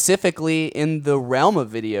specifically in the realm of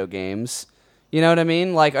video games. You know what I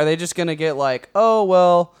mean? Like, are they just going to get like, oh,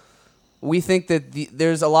 well, we think that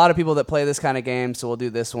there's a lot of people that play this kind of game, so we'll do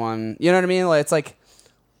this one. You know what I mean? Like, it's like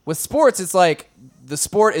with sports, it's like the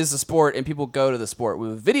sport is the sport and people go to the sport.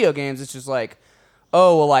 With video games, it's just like,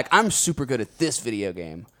 oh, well, like I'm super good at this video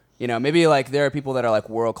game. You know, maybe like there are people that are like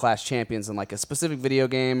world-class champions in like a specific video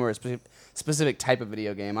game or a specific type of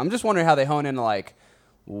video game. I'm just wondering how they hone into like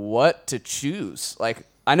what to choose. Like,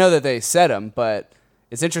 I know that they set them, but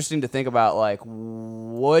it's interesting to think about like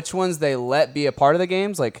which ones they let be a part of the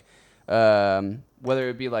games, like whether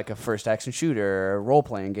it be like a first action shooter or role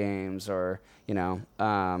playing games or you know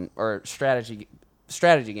or strategy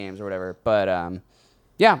games or whatever. But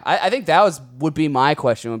yeah, I think that would be my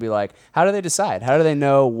question, would be like, how do they decide? How do they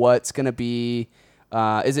know what's going to be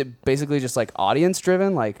is it basically just like audience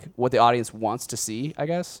driven, like what the audience wants to see, I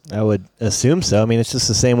guess? I would assume so. I mean, it's just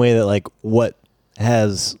the same way that like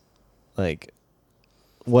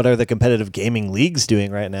what are the competitive gaming leagues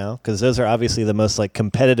doing right now? Because those are obviously the most like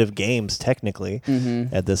competitive games technically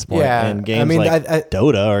at this point. Yeah, And games I mean, like I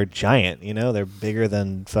Dota are giant, you know, they're bigger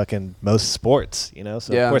than fucking most sports, you know?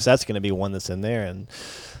 So Yeah. of course that's going to be one that's in there. And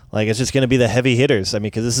like, it's just going to be the heavy hitters. I mean,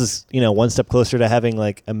 because this is, you know, one step closer to having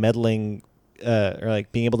like a meddling or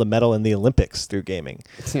like being able to medal in the Olympics through gaming.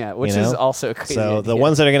 Yeah, which you know? is also a crazy So the idea.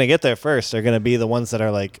 ones that are going to get there first are going to be the ones that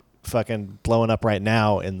are like fucking blowing up right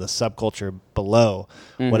now in the subculture below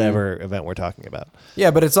whatever event we're talking about.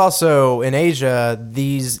 Yeah, but it's also in Asia,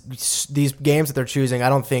 these games that they're choosing, I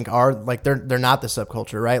don't think are like they're not the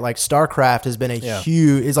subculture, right? Like StarCraft has been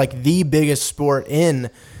is like the biggest sport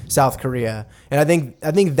in South Korea. And I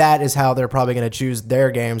think that is how they're probably going to choose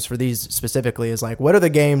their games for these specifically, is like, what are the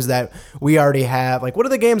games that we already have? Like, what are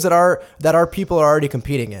the games that our people are already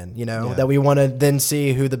competing in, you know, that we want to then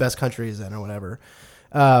see who the best country is in or whatever.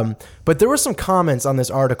 But there were some comments on this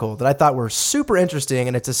article that I thought were super interesting,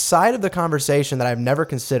 and it's a side of the conversation that I've never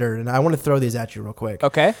considered, and I want to throw these at you real quick.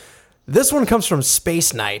 Okay. This one comes from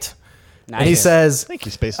Space Knight. Nice. And he says, Thank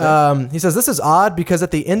you, Space Knight. he says, this is odd because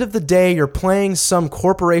at the end of the day, you're playing some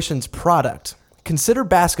corporation's product. Consider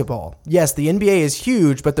basketball. Yes, the NBA is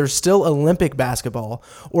huge, but there's still Olympic basketball,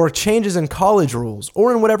 or changes in college rules,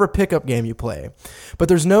 or in whatever pickup game you play. But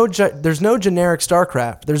there's no generic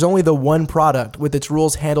StarCraft. There's only the one product with its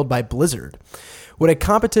rules handled by Blizzard. Would a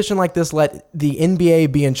competition like this let the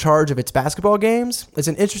NBA be in charge of its basketball games? It's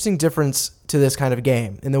an interesting difference to this kind of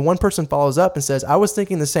game. And then one person follows up and says, I was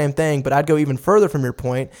thinking the same thing, but I'd go even further from your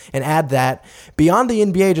point and add that beyond the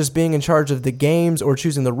NBA just being in charge of the games or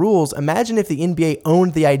choosing the rules, imagine if the NBA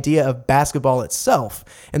owned the idea of basketball itself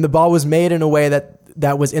and the ball was made in a way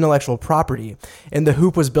that was intellectual property, and the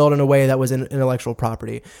hoop was built in a way that was intellectual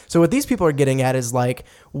property. So what these people are getting at is like,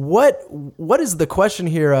 what is the question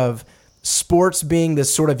here of sports being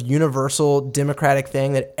this sort of universal democratic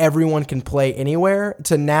thing that everyone can play anywhere,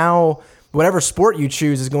 to now whatever sport you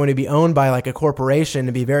choose is going to be owned by like a corporation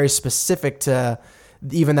and be very specific to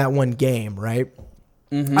even that one game, right?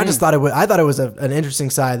 Mm-hmm. I thought it was an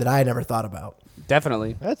interesting side that I had never thought about.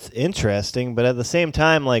 Definitely. That's interesting, but at the same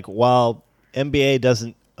time, like, while NBA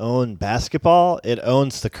doesn't own basketball, it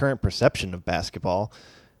owns the current perception of basketball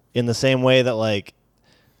in the same way that, like,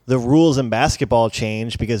 the rules in basketball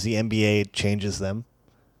change because the NBA changes them.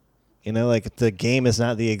 You know, like, the game is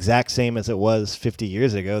not the exact same as it was 50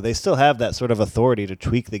 years ago. They still have that sort of authority to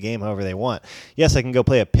tweak the game however they want. Yes, I can go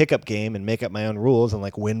play a pickup game and make up my own rules and,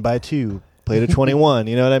 like, win by 2, play to 21.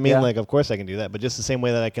 You know what I mean? Yeah. Like, of course I can do that. But just the same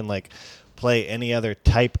way that I can, like, play any other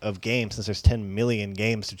type of game, since there's 10 million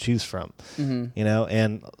games to choose from, you know,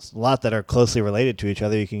 and a lot that are closely related to each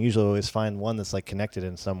other. You can usually always find one that's, like, connected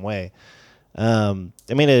in some way. I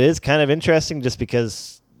mean, it is kind of interesting just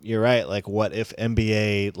because you're right. Like, what if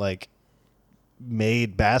NBA, like,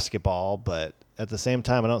 made basketball, but at the same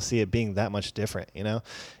time, I don't see it being that much different, you know?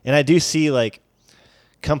 And I do see, like,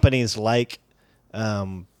 companies like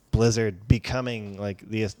Blizzard becoming, like,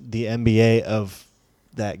 the NBA of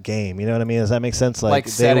that game. You know what I mean? Does that make sense? Like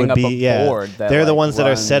they setting would up be, a board that, they're the like, ones that are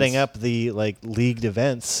runs- setting up the, like, leagued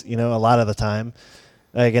events, you know, a lot of the time.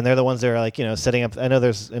 Like, and they're the ones that are, like, you know, setting up. I know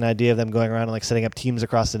there's an idea of them going around and, like, setting up teams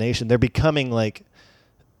across the nation. They are becoming the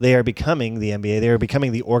NBA. They are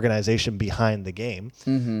becoming the organization behind the game.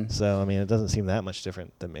 Mm-hmm. So, I mean, it doesn't seem that much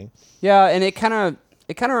different than me. Yeah, and it kind of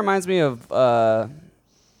reminds me of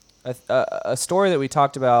a story that we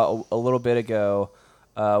talked about a little bit ago,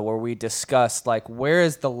 where we discussed, like, where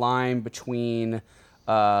is the line between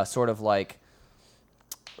sort of like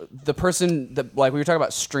the person that, like, we were talking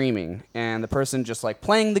about streaming and the person just, like,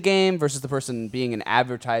 playing the game versus the person being an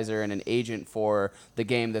advertiser and an agent for the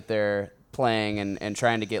game that they're playing and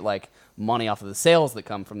trying to get, like, money off of the sales that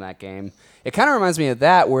come from that game. It kind of reminds me of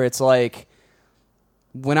that, where it's like,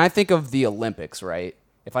 when I think of the Olympics, right?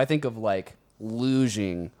 If I think of, like,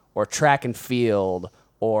 lugeing or track and field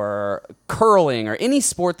or curling or any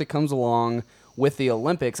sport that comes along with the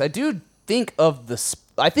Olympics, I do think of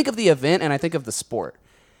the event and I think of the sport.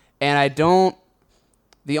 And I don't,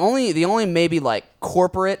 the only maybe, like,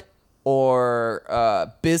 corporate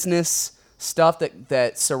or business stuff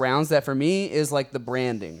that surrounds that for me is, like, the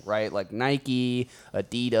branding, right? Like Nike,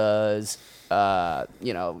 Adidas,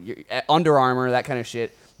 you know, Under Armour, that kind of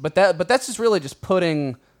shit. But that's just really just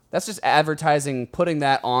that's just advertising, putting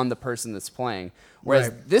that on the person that's playing.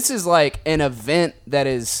 Whereas this is, like, an event that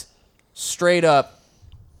is straight up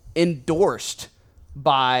endorsed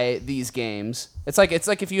by these games. It's like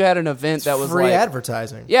if you had an event that was free like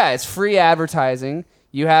advertising. Yeah, it's free advertising.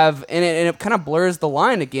 You have and it kind of blurs the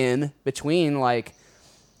line again between, like,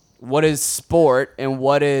 what is sport and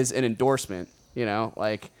what is an endorsement, you know?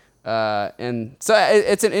 Like and so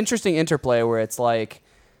it's an interesting interplay where it's like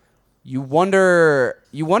you wonder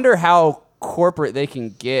how corporate they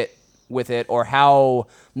can get with it, or how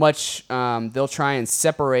much they'll try and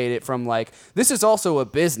separate it from, like, this is also a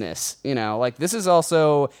business, you know, like, this is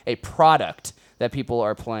also a product that people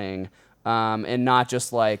are playing, and not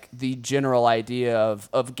just, like, the general idea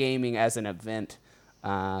of gaming as an event.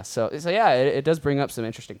 So yeah, it does bring up some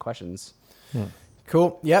interesting questions.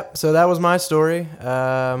 Cool. Yep. So that was my story.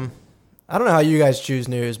 I don't know how you guys choose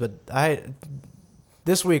news, but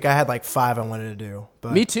this week I had like 5 I wanted to do.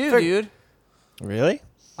 But Me too, dude. Really?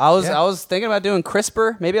 I was thinking about doing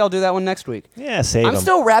CRISPR. Maybe I'll do that one next week. Yeah, save I'm 'em.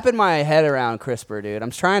 still wrapping my head around CRISPR, dude. I'm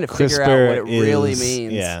trying to figure out what it really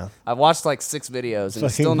means. Yeah. I've watched like 6 videos and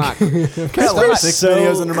it's still not. got like 6 so-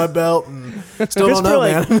 videos under my belt and still don't CRISPR, know,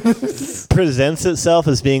 like, man. presents itself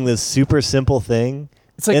as being this super simple thing.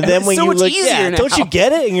 It's like, and then it's when so you much look, easier now. don't you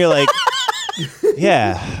get it? And you're like,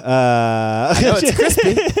 yeah. I know it's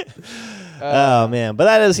crispy. Oh man, but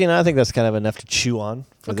that is, I think that's kind of enough to chew on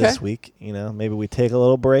for Okay. this week. Maybe we take a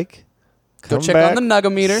little break. Go come check back, on the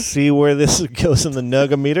Nuggameter. see where this goes in the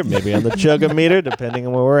Nuggameter, maybe on the Chuggameter, depending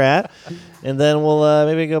on where we're at. And then we'll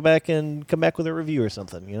maybe go back and come back with a review or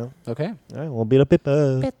something, you know? Okay. All right, we'll beat up it.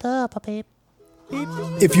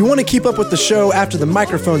 If you want to keep up with the show after the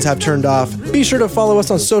microphones have turned off, be sure to follow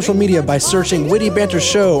us on social media by searching Witty Banter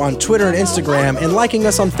Show on Twitter and Instagram and liking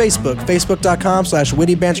us on Facebook,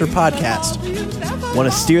 facebook.com/Witty Banter Podcast.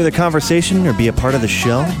 Want to steer the conversation or be a part of the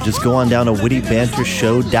show? Just go on down to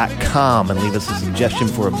wittybantershow.com and leave us a suggestion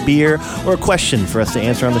for a beer or a question for us to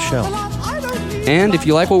answer on the show. And if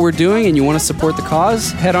you like what we're doing and you want to support the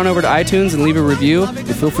cause, head on over to iTunes and leave a review,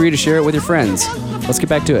 and feel free to share it with your friends. Let's get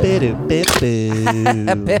back to it.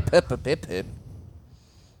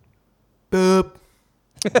 Boop.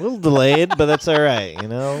 A little delayed, but that's all right, you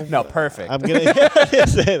know? No, perfect. I'm gonna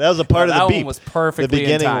say that was a part No, of the that beep. one was perfectly The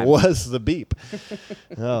beginning in time. was the beep.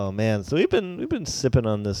 Oh man, so we've been sipping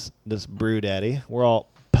on this brew daddy. We're all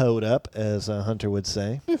poed up, as Hunter would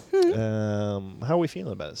say. How are we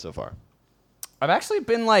feeling about it so far? I've actually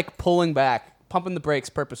been like pulling back, pumping the brakes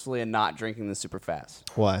purposefully, and not drinking this super fast.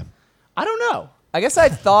 Why? I don't know. I guess I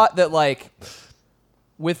thought that like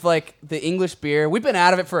with like the English beer, we've been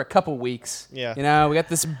out of it for a couple weeks. Yeah. You know, we got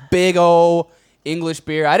this big old English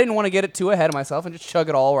beer. I didn't want to get it too ahead of myself and just chug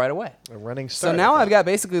it all right away. A running So start. now I've got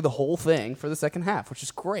basically the whole thing for the second half, which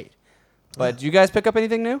is great. But do you guys pick up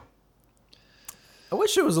anything new? I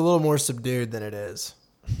wish it was a little more subdued than it is.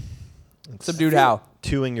 Subdued how?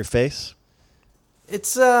 two in your face.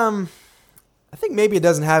 It's I think maybe it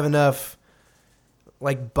doesn't have enough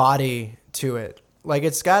like body to it. Like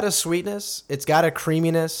it's got a sweetness, it's got a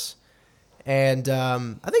creaminess, and I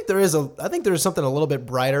think there is something a little bit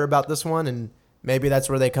brighter about this one, and maybe that's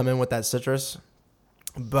where they come in with that citrus.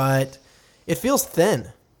 But it feels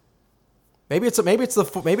thin. Maybe it's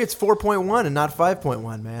 4.1 and not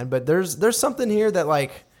 5.1, man. But there's something here that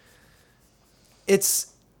like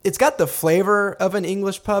it's got the flavor of an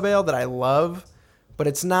English pub ale that I love, but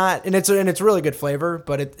it's not, and it's really good flavor,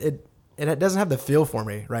 but it doesn't have the feel for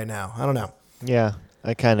me right now. I don't know. Yeah,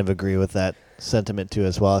 I kind of agree with that sentiment too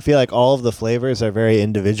as well. I feel like all of the flavors are very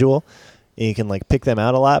individual, and you can like pick them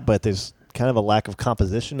out a lot, but there's kind of a lack of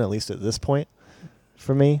composition, at least at this point,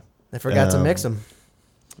 for me. They forgot to mix them.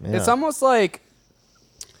 Yeah. It's almost like,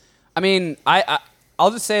 I mean,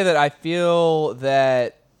 I'll just say that I feel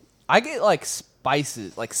that I get like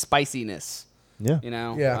spices, like spiciness. Yeah. You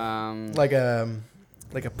know? Yeah. Like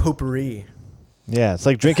a potpourri. Yeah, it's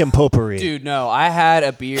like drinking potpourri. Dude, no, I had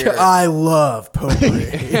a beer. I love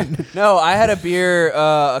potpourri. No, I had a beer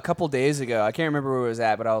a couple days ago. I can't remember where it was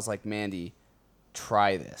at, but I was like, Mandy,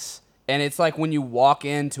 try this. And it's like when you walk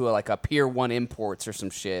into a Pier 1 Imports or some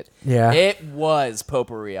shit. Yeah. It was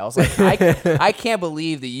potpourri. I was like, I can't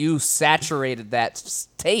believe that you saturated that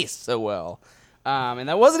taste so well. And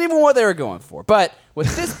that wasn't even what they were going for. But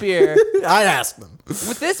with this beer, I'd ask them.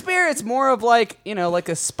 with this beer, it's more of like, you know, like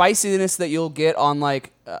a spiciness that you'll get on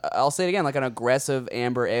like, I'll say it again, like an aggressive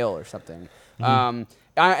amber ale or something. And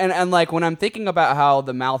like when I'm thinking about how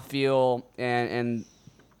the mouthfeel and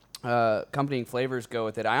accompanying flavors go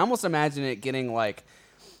with it, I almost imagine it getting like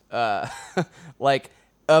like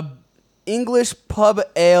a English pub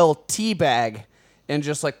ale tea bag and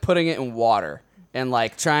just like putting it in water and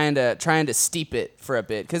like trying to steep it for a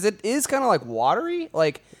bit, because it is kind of like watery.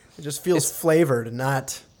 Like It just feels flavored,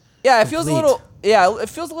 not. yeah, it feels a complete. little it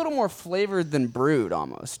feels a little more flavored than brewed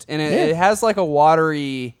almost, and it has like a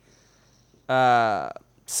watery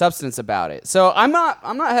substance about it. So I'm not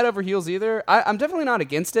head over heels either. I'm definitely not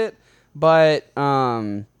against it, but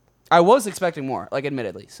I was expecting more, like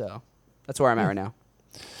admittedly. So that's where I'm at right now.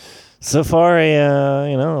 So far, a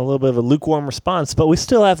little bit of a lukewarm response, but we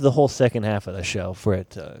still have the whole second half of the show for it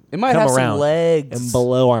to It might come have some around legs. and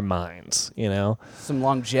blow our minds. You know. Some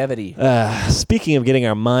longevity. Speaking of getting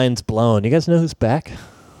our minds blown, you guys know who's back?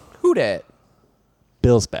 Who dat?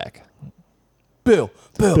 Bill's back. Bill.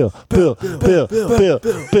 Bill.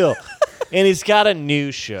 And he's got a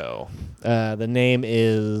new show. The name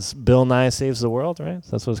is Bill Nye Saves the World, right?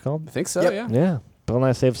 That's what it's called? I think so, Yep. yeah. Yeah. Bill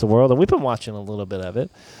Nye Saves the World. And we've been watching a little bit of it.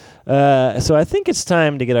 So I think it's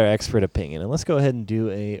time to get our expert opinion. And let's go ahead and do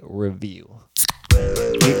a review.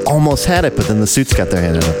 We almost had it, but then the suits got their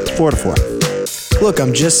hand in it. 4-4. Look,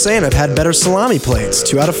 I'm just saying I've had better salami plates.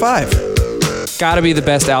 2 out of 5. Gotta be the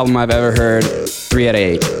best album I've ever heard. 3 out of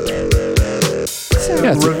 8.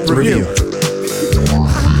 Yeah, it's a review.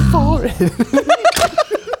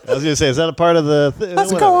 I was going to say, is that a part of the...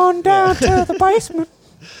 Let's go on down to the basement.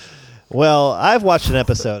 Well, I've watched an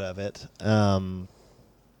episode of it. I'm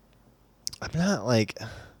not like...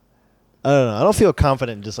 I don't know. I don't feel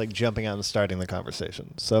confident in just like jumping out and starting the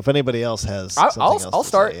conversation. So if anybody else has something else I'll to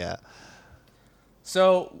start. say, yeah.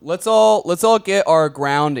 So let's all get our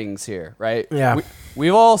groundings here, right? Yeah.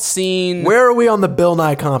 We've all seen. Where are we on the Bill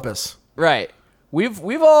Nye compass? Right.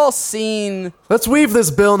 We've all seen. Let's weave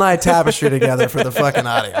this Bill Nye tapestry together for the fucking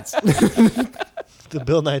audience. The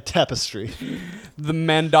Bill Nye tapestry. The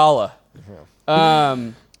mandala.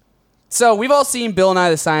 So we've all seen Bill Nye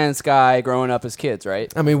the Science Guy growing up as kids,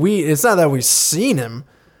 right? I mean, it's not that we've seen him.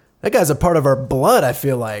 That guy's a part of our blood, I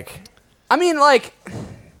feel like. I mean, like,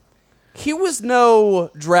 he was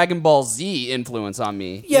no Dragon Ball Z influence on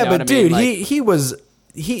me. Yeah, you know but what I mean? dude, Like,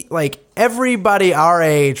 he like everybody our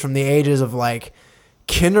age from the ages of like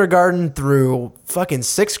kindergarten through fucking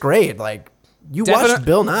 6th grade, like you watched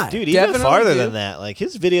Bill Nye. Dude, even Definitely farther do. than that. Like,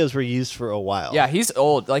 his videos were used for a while. Yeah, he's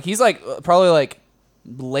old. Like, he's like probably like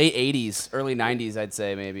late 80s, early 90s, I'd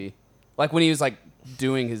say maybe. Like when he was like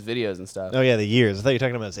doing his videos and stuff. Oh, yeah, the years. I thought you were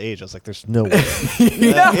talking about his age. I was like, there's no way.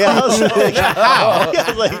 I was like, wow. I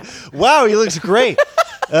was like, wow, he looks great.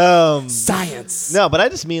 Science. No, but I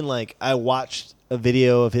just mean, like, I watched a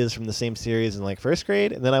video of his from the same series in, like, 1st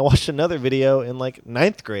grade, and then I watched another video in, like,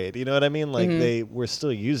 9th grade. You know what I mean? Like, they were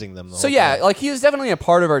still using them the So whole yeah, time. like he was definitely a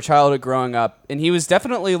part of our childhood growing up, and he was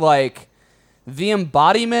definitely like the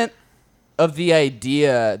embodiment of the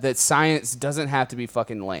idea that science doesn't have to be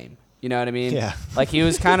fucking lame. You know what I mean? Yeah. Like he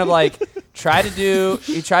was kind of like he tried to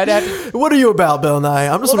have to. What are you about, Bill Nye?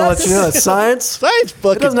 I'm just Well, gonna let you know that science. Science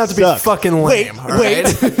fucking It doesn't have to be sucks. fucking lame. all right?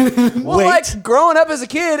 Well, Wait. like growing up as a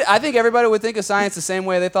kid, I think everybody would think of science the same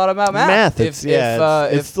way they thought about math. Math, if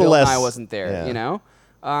the Bill less- Nye wasn't there, yeah. you know.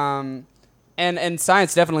 And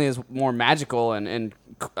science definitely is more magical and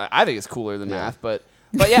I think it's cooler than math. But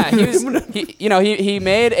yeah, he was he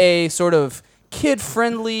made a sort of kid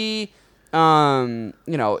friendly,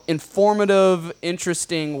 informative,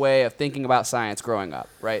 interesting way of thinking about science growing up,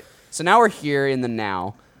 right? So now we're here in the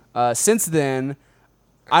now. Since then,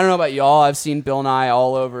 I don't know about y'all. I've seen Bill Nye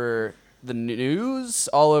all over the news,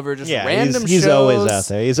 all over just random he's shows. always out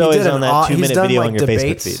there. He's always on that 2-minute video on your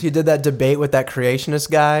debates. Facebook feed. He did that debate with that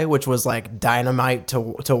creationist guy, which was like dynamite to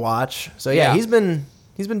watch. So yeah, Yeah.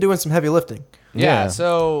 he's been doing some heavy lifting. Yeah,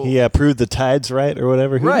 so he proved the tides right or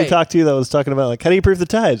whatever. Who did Right. you talk to that was talking about, like, how do you prove the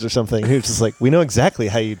tides or something? He was just like, we know exactly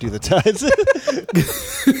how you do the tides.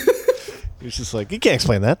 He was just like, you can't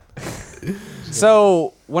explain that.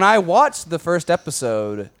 So when I watched the first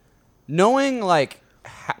episode, knowing like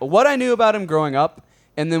what I knew about him growing up,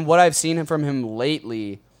 and then what I've seen from him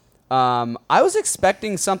lately, I was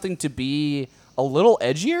expecting something to be a little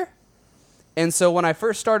edgier. And so when I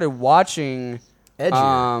first started watching,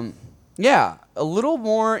 Edgier. yeah, a little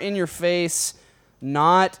more in your face,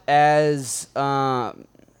 not as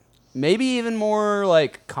maybe even more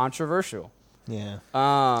like controversial. Yeah.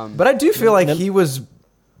 But I do feel like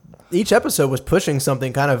each episode was pushing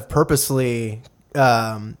something kind of purposely,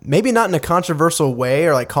 maybe not in a controversial way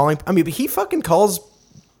or like calling. I mean, but he fucking calls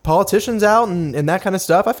politicians out and that kind of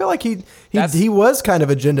stuff. I feel like he was kind of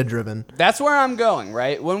agenda driven. That's where I'm going,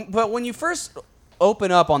 right? When you first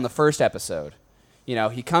open up on the first episode,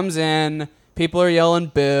 he comes in, people are yelling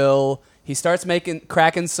Bill. He starts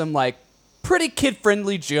cracking some like pretty kid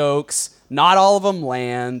friendly jokes. Not all of them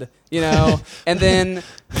land, and then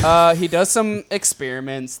he does some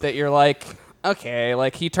experiments that you're like, okay,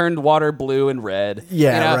 like he turned water blue and red.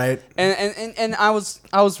 Yeah, right. And I was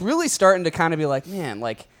really starting to kind of be like, man,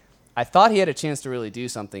 like I thought he had a chance to really do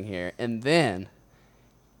something here, and then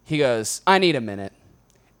he goes, I need a minute,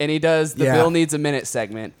 and he does the Bill Needs a Minute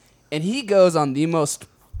segment, and he goes on the most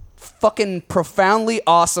fucking profoundly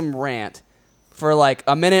awesome rant for like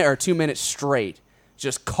a minute or 2 minutes straight,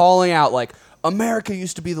 just calling out like America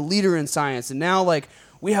used to be the leader in science, and now like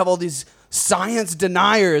we have all these science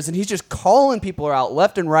deniers, and he's just calling people out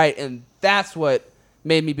left and right, and that's what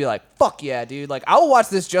made me be like, fuck yeah, dude, like I will watch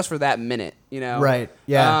this just for that minute, Right,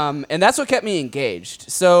 yeah. and that's what kept me engaged.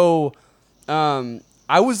 So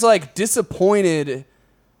I was like disappointed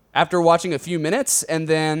after watching a few minutes, and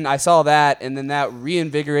then I saw that, and then that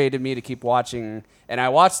reinvigorated me to keep watching, and I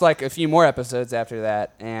watched like a few more episodes after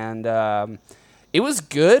that, and it was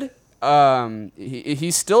good.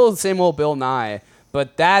 He's still the same old Bill Nye,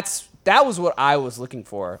 but that was what I was looking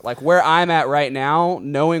for. Like where I'm at right now,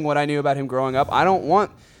 knowing what I knew about him growing up, I don't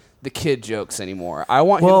want the kid jokes anymore. I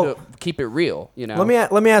want him to keep it real, Let me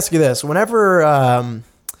ask you this: whenever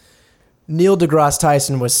Neil deGrasse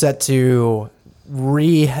Tyson was set to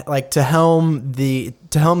helm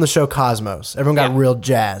the show Cosmos, everyone got real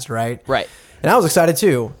jazzed, right? Right. And I was excited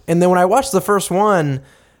too. And then when I watched the first one,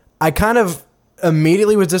 I kind of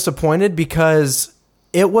immediately was disappointed because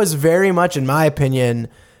it was very much, in my opinion,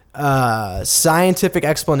 scientific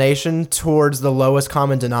explanation towards the lowest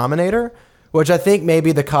common denominator, which I think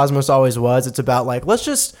maybe the Cosmos always was. It's about like, let's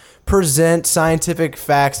just present scientific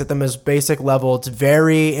facts at the most basic level. It's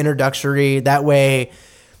very introductory. That way,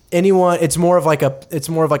 it's more of like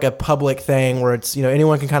a public thing where it's,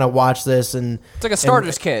 anyone can kind of watch this and It's like a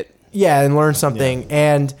starter's kit. Yeah, and learn something.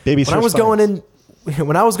 And Baby's when I was first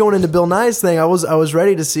when I was going into Bill Nye's thing, I was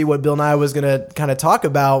ready to see what Bill Nye was going to kind of talk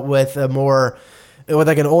about with an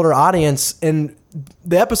older audience. And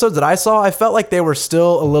the episodes that I saw, I felt like they were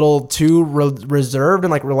still a little too reserved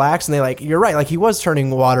and like relaxed. And you're right, like he was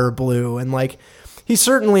turning water blue, and like he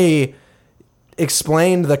certainly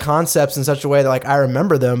explained the concepts in such a way that like I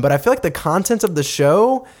remember them. But I feel like the content of the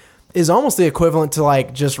show is almost the equivalent to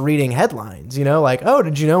like just reading headlines, like, oh,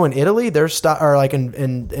 did you know in Italy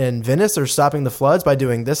in Venice they're stopping the floods by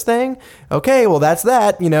doing this thing? Okay, well that's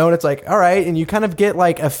that, and it's like, all right, and you kind of get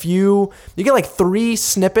like you get like 3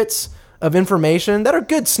 snippets of information that are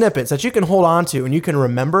good snippets that you can hold on to and you can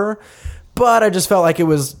remember. But I just felt like it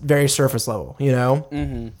was very surface level,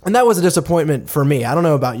 Mm-hmm. And that was a disappointment for me. I don't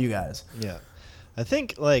know about you guys. Yeah. I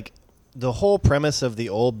think like the whole premise of the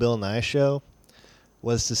old Bill Nye show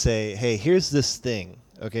was to say, hey, here's this thing.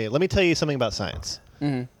 Okay, let me tell you something about science.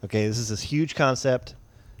 Mm-hmm. Okay, this is this huge concept.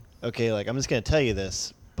 Okay, like I'm just going to tell you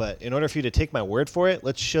this, but in order for you to take my word for it,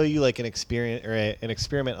 let's show you like an experiment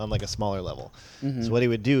on like a smaller level. Mm-hmm. So what he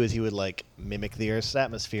would do is he would like mimic the Earth's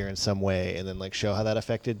atmosphere in some way and then like show how that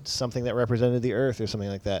affected something that represented the Earth or something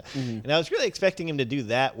like that. Mm-hmm. And I was really expecting him to do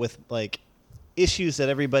that with like issues that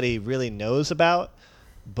everybody really knows about,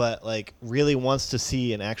 but like really wants to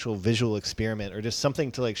see an actual visual experiment or just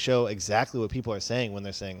something to like show exactly what people are saying when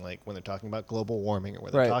they're saying like when they're talking about global warming or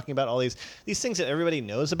when they're talking about all these things that everybody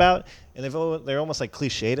knows about, and they're almost like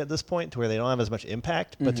cliched at this point to where they don't have as much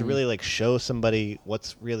impact, but to really like show somebody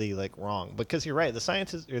what's really like wrong. Because you're right, the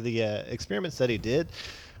scientists or the experiments that he didn't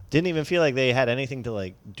even feel like they had anything to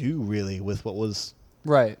like do really with what was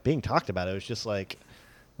being talked about. It was just like,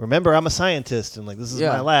 remember, I'm a scientist, and like this is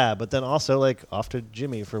my lab. But then also like off to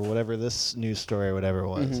Jimmy for whatever this news story or whatever it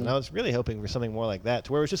was. Mm-hmm. And I was really hoping for something more like that,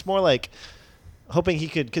 to where it was just more like hoping he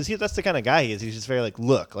could, because that's the kind of guy he is. He's just very like,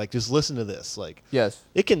 look, like just listen to this. Like, yes,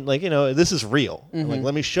 it can like this is real. Mm-hmm. Like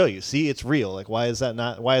let me show you. See, it's real. Like why is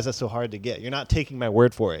that so hard to get? You're not taking my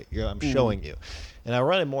word for it. I'm showing you. And I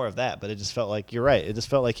wanted more of that, but it just felt like you're right. It just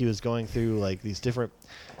felt like he was going through like these different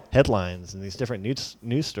headlines and these different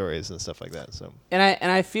news stories and stuff like that. So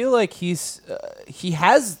and I feel like he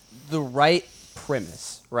has the right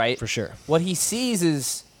premise, right? For sure. What he sees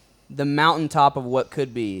is the mountaintop of what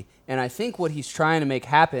could be, and I think what he's trying to make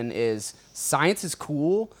happen is science is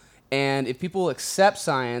cool, and if people accept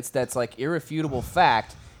science, that's like irrefutable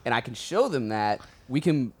fact, and I can show them that, we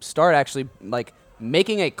can start actually like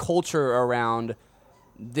making a culture around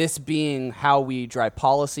this being how we drive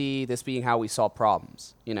policy, this being how we solve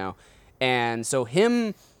problems, And so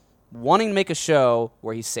him wanting to make a show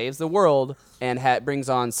where he saves the world and brings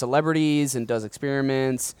on celebrities and does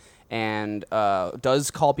experiments and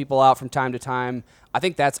does call people out from time to time, I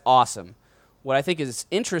think that's awesome. What I think is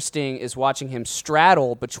interesting is watching him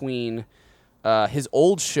straddle between his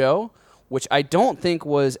old show, which I don't think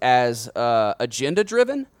was as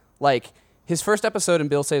agenda-driven, like his first episode in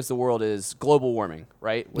Bill Saves the World is global warming,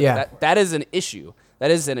 right? Yeah. That is an issue.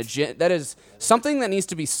 That is something that needs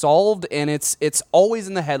to be solved, and it's always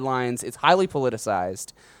in the headlines. It's highly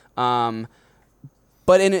politicized.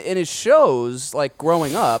 But in his shows, like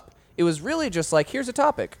growing up, it was really just like, here's a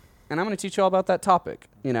topic, and I'm going to teach you all about that topic,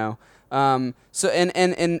 So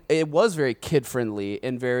and it was very kid friendly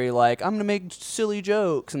and very like, I'm going to make silly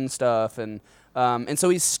jokes and stuff, and so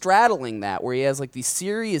he's straddling that where he has like these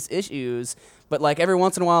serious issues, but like every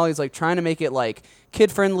once in a while he's like trying to make it like kid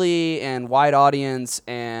friendly and wide audience,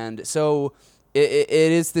 and so it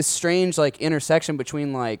is this strange like intersection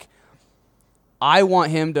between like, I want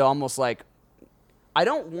him to almost like, I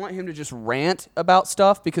don't want him to just rant about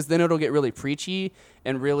stuff because then it'll get really preachy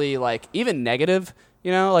and really like even negative,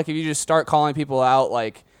 like if you just start calling people out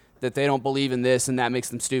like that they don't believe in this and that makes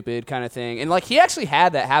them stupid kind of thing. And like he actually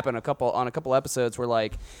had that happen on a couple episodes where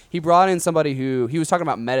like he brought in somebody who he was talking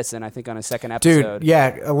about medicine, I think, on his second episode. Dude,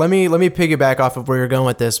 yeah, let me piggyback off of where you're going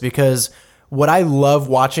with this, because what I love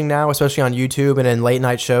watching now, especially on YouTube and in late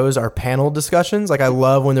night shows, are panel discussions. Like I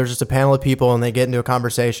love when there's just a panel of people and they get into a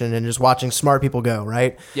conversation and just watching smart people go,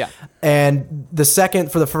 right? Yeah. And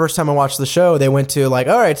for the first time I watched the show, they went to like,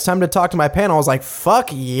 all right, it's time to talk to my panel. I was like, fuck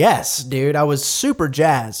yes, dude. I was super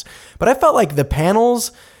jazzed. But I felt like the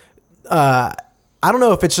panels, I don't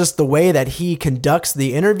know if it's just the way that he conducts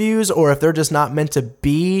the interviews or if they're just not meant to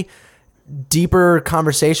be deeper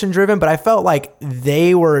conversation driven, but I felt like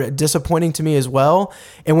they were disappointing to me as well.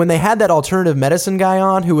 And when they had that alternative medicine guy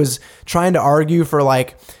on who was trying to argue for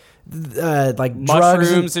like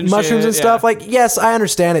drugs and mushrooms shit, and stuff, yeah. like, yes, I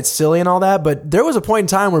understand it's silly and all that, but there was a point in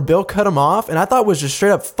time where Bill cut him off, and I thought it was just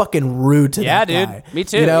straight up fucking rude to that dude. guy. Me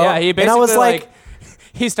too. You know? Yeah, he basically and I was like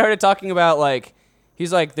he started talking about like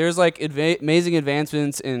he's like there's like amazing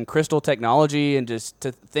advancements in crystal technology, and just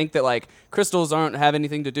to think that like crystals aren't have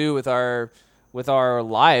anything to do with our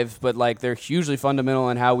life, but like they're hugely fundamental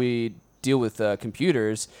in how we deal with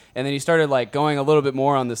computers. And then he started like going a little bit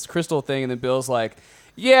more on this crystal thing, and then Bill's like,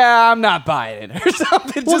 yeah, I'm not buying it or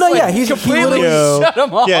something. Well, just no, like yeah, he completely literally- shut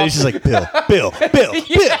him off. Yeah, he's just like, Bill.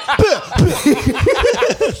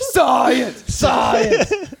 Science.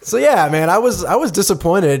 So yeah, man, I was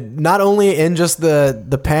disappointed not only in just the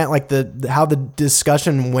how the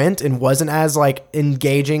discussion went and wasn't as like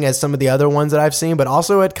engaging as some of the other ones that I've seen, but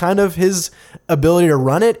also at kind of his ability to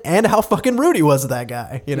run it and how fucking rude he was to that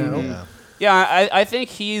guy, you know? Yeah. Yeah, I think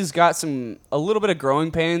he's got a little bit of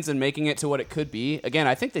growing pains in making it to what it could be. Again,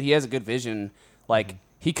 I think that he has a good vision. Like,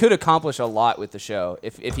 he could accomplish a lot with the show.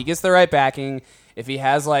 If he gets the right backing, if he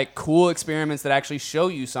has, like, cool experiments that actually show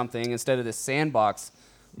you something instead of this sandbox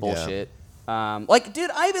bullshit. Like, dude,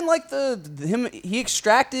 I even like he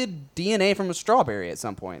extracted DNA from a strawberry at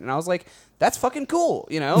some point. And I was like, that's fucking cool,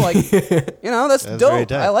 you know? Like, that's very dope.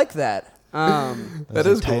 tight. I like that. That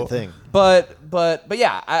is a tight thing. But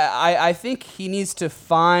yeah, I think he needs to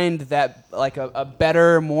find that like a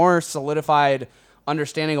better, more solidified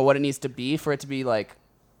understanding of what it needs to be for it to be like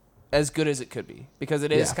as good as it could be, because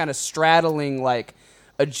it is kind of straddling like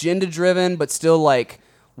agenda driven, but still like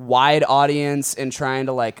wide audience and trying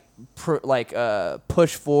to like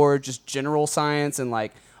push forward just general science and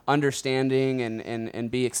like understanding and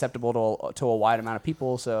be acceptable to a wide amount of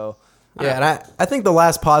people. So. Yeah, and I think the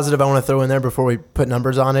last positive I want to throw in there before we put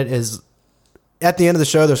numbers on it is at the end of the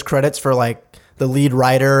show, there's credits for like the lead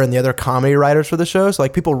writer and the other comedy writers for the show. So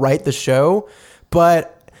like people write the show,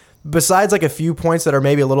 but besides like a few points that are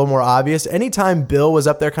maybe a little more obvious, anytime Bill was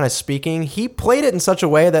up there kind of speaking, he played it in such a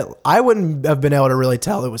way that I wouldn't have been able to really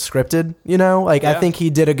tell it was scripted, you know? Like, I think he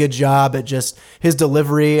did a good job at just his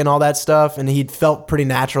delivery and all that stuff, and he felt pretty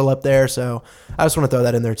natural up there, so I just want to throw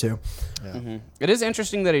that in there too. Yeah. Mm-hmm. It is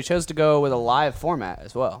interesting that he chose to go with a live format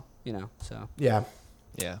as well, you know, so. Yeah.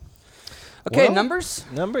 Yeah. Okay, Well, numbers?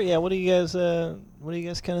 Yeah, what are you guys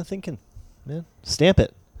kind of thinking? Man, stamp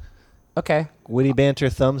it. Okay. Witty banter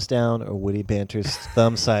thumbs down, or witty banter's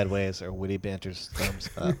thumb sideways, or witty banter's thumbs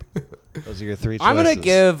up. Those are your three choices.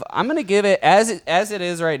 I'm gonna give it as it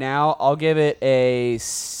is right now. I'll give it a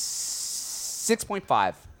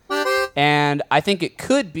 6.5, and I think it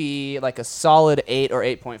could be like a solid 8 or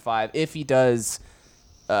 8.5 if he does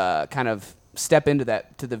kind of step into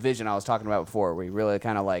the vision I was talking about before, where he really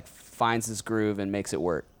kind of like finds his groove and makes it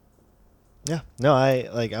work. Yeah. No, I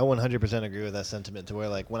 100% agree with that sentiment, to where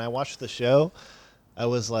like when I watched the show, I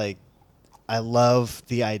was like, I love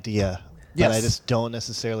the idea, Yes. but I just don't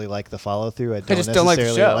necessarily like the follow through. I just don't like the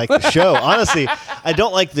necessarily show. like the show. Honestly, I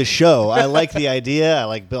don't like the show. I like the idea. I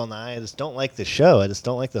like Bill Nye. I just don't like the show. I just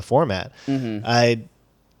don't like the format. Mm-hmm. I'm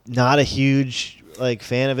not a huge like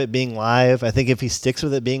fan of it being live. I think if he sticks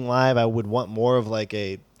with it being live, I would want more of like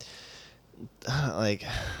a like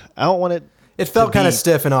I don't want it. It felt to kind of be-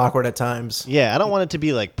 stiff and awkward at times. Yeah, I don't want it to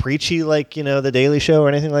be like preachy, like, The Daily Show or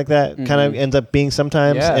anything like that. Kind of ends up being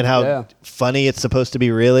sometimes, Yeah, and how yeah. funny it's supposed to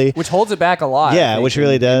be, really. Which holds it back a lot. Yeah, I think, which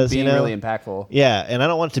really and does, being really impactful. Yeah, and I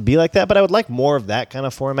don't want it to be like that, but I would like more of that kind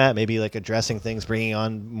of format, maybe like addressing things, bringing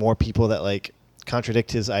on more people that like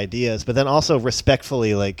contradict his ideas, but then also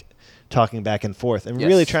respectfully like talking back and forth and Yes.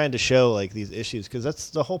 really trying to show like these issues, because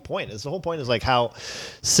that's the whole point. The whole point is like how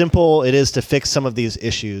simple it is to fix some of these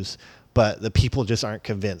issues, but the people just aren't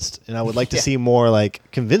convinced. And I would like to see more like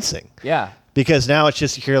convincing. Yeah. Because now it's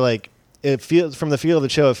just you're like, it feels from the feel of the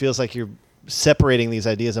show, it feels like you're separating these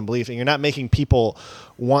ideas and beliefs, and you're not making people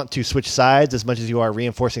want to switch sides as much as you are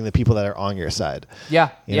reinforcing the people that are on your side. Yeah.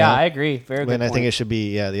 You Yeah, know? I agree. Very good And I think point. it should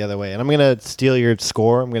be the other way. And I'm gonna steal your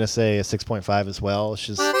score. I'm gonna say a 6.5 as well. It's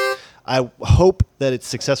just I hope that it's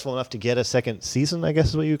successful enough to get a second season, I guess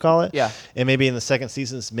is what you call it. Yeah. And maybe in the second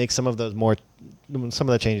season make some of the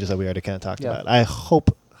changes that we already kind of talked Yeah. about. I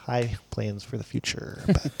hope high plans for the future.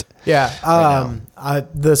 But Yeah.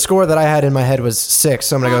 The score that I had in my head was 6,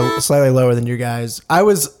 so I'm going to go slightly lower than you guys. I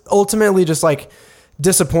was ultimately just like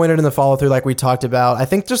disappointed in the follow through, like we talked about. I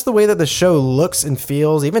think just the way that the show looks and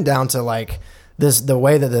feels, even down to like the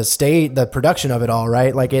way that the production of it all,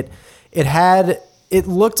 right? Like it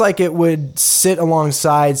looked like it would sit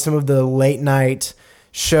alongside some of the late night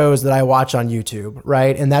shows that I watch on YouTube,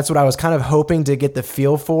 right? And that's what I was kind of hoping to get the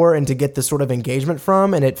feel for and to get the sort of engagement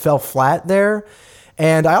from, and it fell flat there.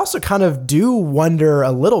 And I also kind of do wonder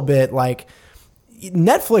a little bit, like,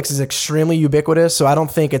 Netflix is extremely ubiquitous, so I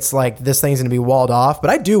don't think it's like this thing's going to be walled off.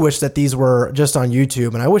 But I do wish that these were just on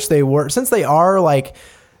YouTube, and I wish they were, since they are like,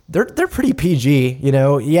 they're pretty PG, you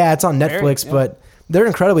know. Yeah, it's on Netflix, but they're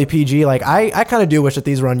incredibly PG. Like I kind of do wish that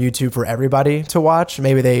these were on YouTube for everybody to watch.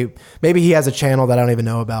 Maybe he has a channel that I don't even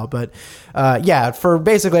know about. But yeah, for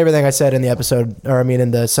basically everything I said in the episode, or I mean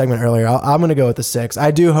in the segment earlier, I'm going to go with the 6.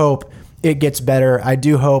 I do hope it gets better. I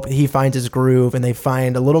do hope he finds his groove and they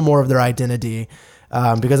find a little more of their identity.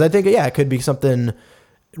 Because I think, yeah, it could be something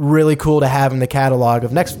really cool to have in the catalog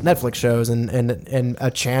of next Netflix shows, and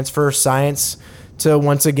a chance for science to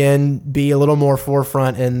once again be a little more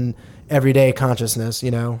forefront in everyday consciousness,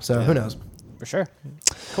 you know? So who knows? For sure.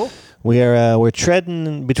 Cool. We're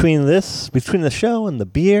treading between the show and the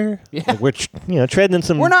beer. Yeah. Like we're treading in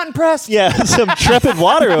some. We're not impressed. Yeah, some tepid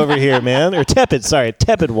water over here, man. Or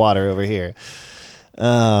tepid water over here.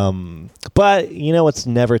 But you know what's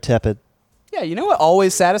never tepid? Yeah, you know what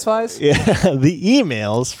always satisfies? Yeah, the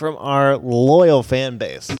emails from our loyal fan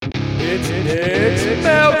base. It's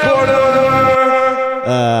Mail Corner!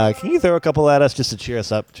 Can you throw a couple at us just to cheer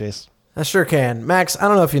us up, Chase? I sure can. Max, I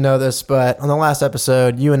don't know if you know this, but on the last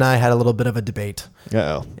episode, you and I had a little bit of a debate.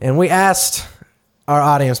 Uh-oh. And we asked our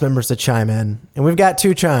audience members to chime in, and we've got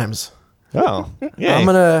 2 chimes. Oh, yeah. I'm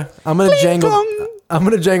gonna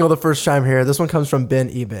jangle the first chime here. This one comes from Ben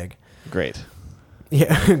Ebig. Great.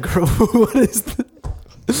 Yeah, what is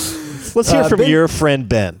this? Let's hear from Ben, your friend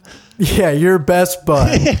Ben. Yeah, your best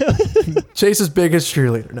bud. Chase's biggest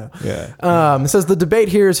cheerleader. No. Yeah. It says the debate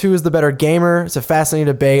here is who is the better gamer. It's a fascinating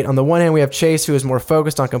debate. On the one hand, we have Chase, who is more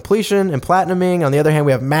focused on completion and platinuming. On the other hand,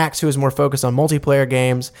 we have Max, who is more focused on multiplayer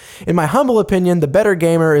games. In my humble opinion, the better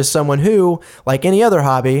gamer is someone who, like any other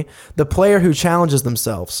hobby, the player who challenges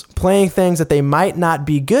themselves, playing things that they might not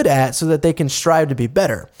be good at so that they can strive to be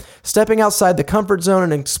better, stepping outside the comfort zone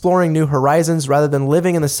and exploring new horizons rather than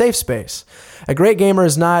living in the safe space. A great gamer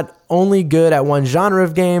is not only good at one genre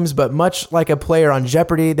of games, but much like a player on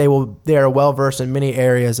Jeopardy, they are well versed in many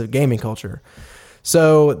areas of gaming culture.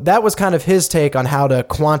 So that was kind of his take on how to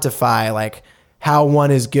quantify like how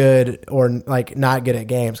one is good or like not good at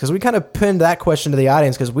games. Because we kind of pinned that question to the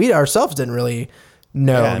audience because we ourselves didn't really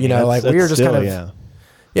know. Yeah, I mean, like we were just still, kind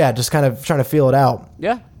of just kind of trying to feel it out.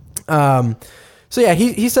 Yeah. So yeah,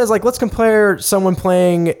 he says like, let's compare someone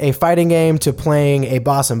playing a fighting game to playing a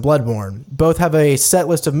boss in Bloodborne. Both have a set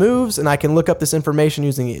list of moves, and I can look up this information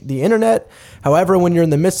using the internet. However, when you're in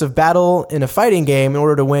the midst of battle in a fighting game, in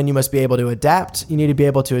order to win, you must be able to adapt. You need to be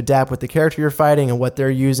able to adapt with the character you're fighting and what they're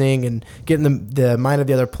using and get in the mind of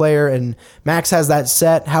the other player. And Max has that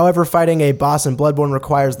set. However, fighting a boss in Bloodborne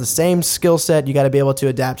requires the same skill set. You got to be able to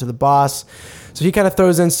adapt to the boss. So he kind of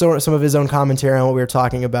throws in some of his own commentary on what we were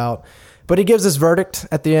talking about. But he gives this verdict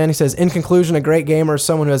at the end. He says, in conclusion, a great gamer is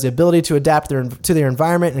someone who has the ability to adapt to their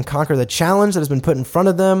environment and conquer the challenge that has been put in front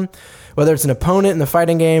of them, whether it's an opponent in the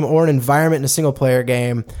fighting game or an environment in a single-player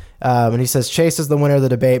game. And he says Chase is the winner of the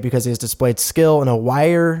debate because he has displayed skill in a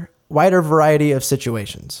wider variety of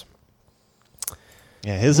situations.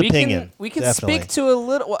 Yeah, his opinion. We can definitely. speak to a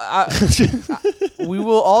little. We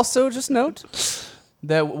will also just note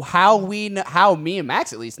that how me and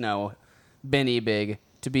Max at least know Ben Ebig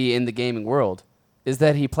to be in the gaming world is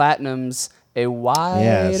that he platinums a wide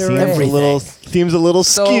array. Seems a little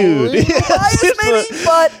skewed.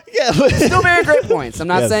 But still very great points. I'm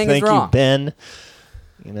not saying it's wrong. Thank you, Ben.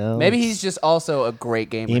 You know, maybe he's just also a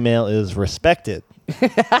great gamer. Email is respected.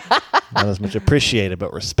 Not as much appreciated,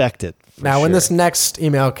 but respected. Now, when this next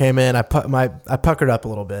email came in, I puckered up a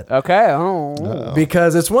little bit. Okay. Oh.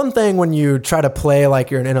 Because it's one thing when you try to play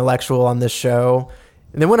like you're an intellectual on this show.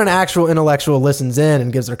 And then when an actual intellectual listens in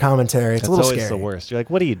and gives their commentary, it's a little always scary. the worst. You're like,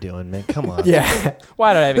 what are you doing, man? Come on. Yeah.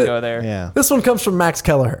 Why did I even go there? Yeah. This one comes from Max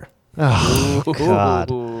Kelleher. Oh, God.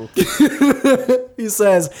 He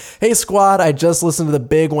says, hey, squad, I just listened to the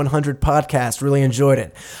Big 100 podcast. Really enjoyed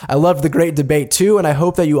it. I loved the great debate, too, and I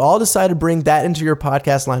hope that you all decide to bring that into your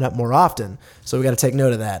podcast lineup more often. So we got to take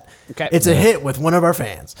note of that. Okay. It's a hit with one of our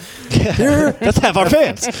fans. Let's have our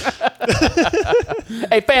fans.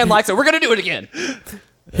 Hey, fan likes it. We're going to do it again.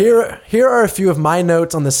 Here are a few of my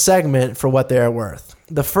notes on the segment for what they are worth.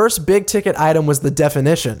 The first big ticket item was the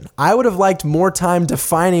definition. I would have liked more time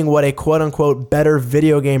defining what a quote unquote better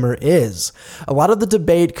video gamer is. A lot of the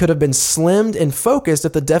debate could have been slimmed and focused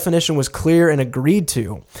if the definition was clear and agreed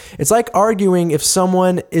to. It's like arguing if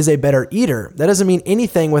someone is a better eater. That doesn't mean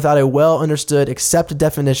anything without a well understood, accepted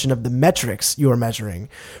definition of the metrics you are measuring.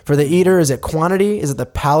 For the eater, is it quantity? Is it the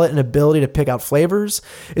palate and ability to pick out flavors?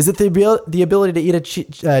 Is it the ability to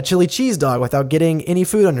eat a chili cheese dog without getting any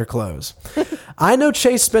food on your clothes? I know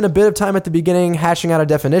Chase spent a bit of time at the beginning hashing out a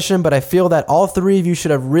definition, but I feel that all three of you should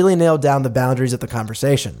have really nailed down the boundaries of the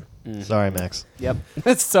conversation. Sorry, Max. Yep.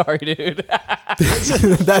 Sorry, dude.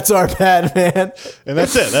 That's our bad, man. And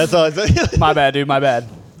that's it. That's all. My bad, dude. My bad.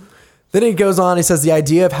 Then he goes on, he says, the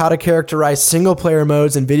idea of how to characterize single-player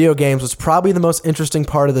modes in video games was probably the most interesting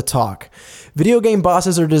part of the talk. Video game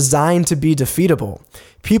bosses are designed to be defeatable.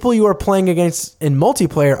 People you are playing against in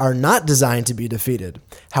multiplayer are not designed to be defeated.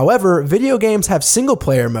 However, video games have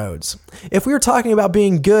single-player modes. If we were talking about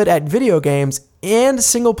being good at video games and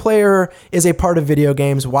single-player is a part of video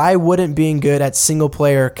games, why wouldn't being good at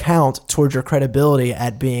single-player count towards your credibility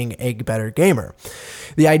at being a better gamer?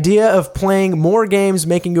 The idea of playing more games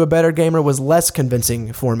making you a better gamer was less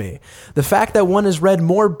convincing for me. The fact that one has read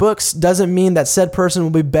more books doesn't mean that said person will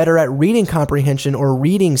be better at reading comprehension or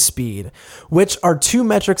reading speed, which are two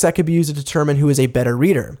metrics that could be used to determine who is a better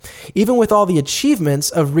reader. Even with all the achievements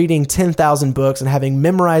of reading 10,000 books and having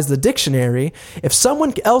memorized the dictionary, if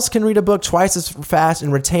someone else can read a book twice as fast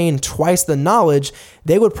and retain twice the knowledge,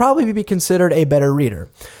 they would probably be considered a better reader.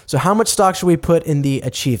 So how much stock should we put in the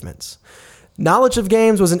achievements? Knowledge of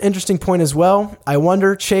games was an interesting point as well. I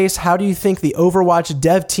wonder, Chase, how do you think the Overwatch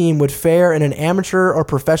dev team would fare in an amateur or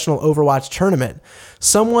professional Overwatch tournament?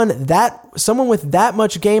 Someone with that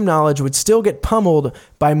much game knowledge would still get pummeled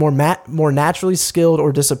by more naturally skilled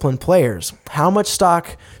or disciplined players. How much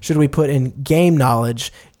stock should we put in game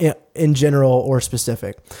knowledge in general or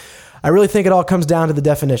specific? I really think it all comes down to the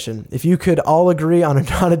definition. If you could all agree on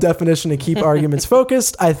a definition to keep arguments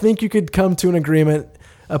focused, I think you could come to an agreement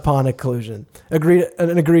upon an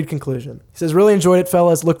agreed conclusion. He says, really enjoyed it,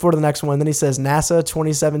 fellas. Look forward to the next one. Then he says, NASA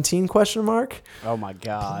 2017 ? Oh my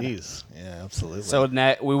God. Please. Yeah, absolutely. So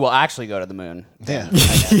we will actually go to the moon. yeah.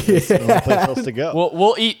 There's no place else to go.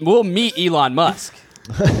 We'll meet Elon Musk.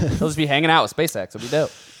 He'll just be hanging out with SpaceX. It'll be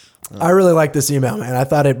dope. I really like this email, man. I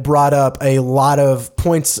thought it brought up a lot of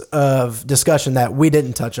points of discussion that we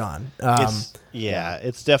didn't touch on.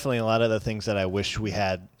 It's definitely a lot of the things that I wish we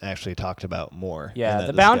had actually talked about more. Yeah,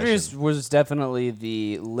 the boundaries was definitely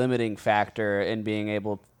the limiting factor in being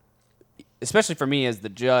able, especially for me as the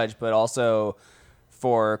judge, but also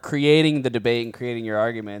for creating the debate and creating your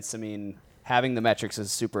arguments. I mean, having the metrics is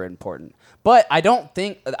super important. But I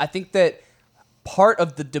think that part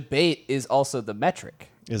of the debate is also the metric.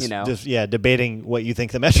 Debating what you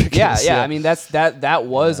think the metric is. Yeah. I mean, that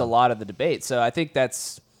was a lot of the debate. So I think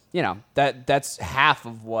that's half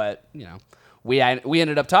of what we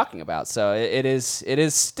ended up talking about. So it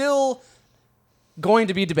is still going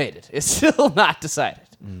to be debated. It's still not decided.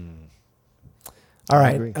 All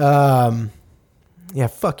right. Yeah,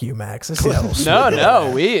 fuck you, Max. No,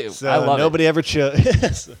 I love nobody it. ever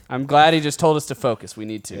chose. I'm glad he just told us to focus. We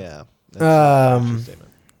need to. Yeah. That's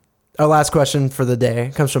Our last question for the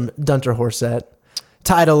day comes from Dunter Horsett.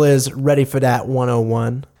 Title is Ready for That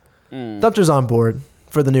 101. Dunter's on board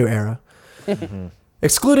for the new era.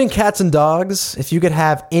 Excluding cats and dogs, if you could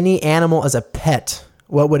have any animal as a pet,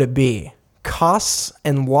 what would it be? Costs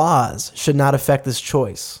and laws should not affect this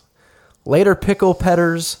choice. Later pickle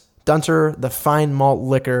petters, Dunter, the fine malt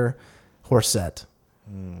liquor, Horsett.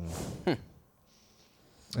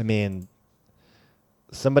 I mean,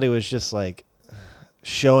 somebody was just like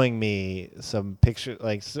showing me some picture,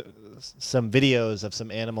 like some videos of some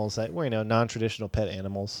animals that were, non-traditional pet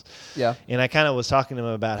animals. Yeah. And I kind of was talking to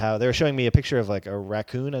them about how they were showing me a picture of like a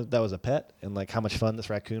raccoon that was a pet and like how much fun this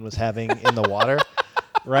raccoon was having in the water.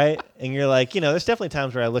 Right. And you're like, there's definitely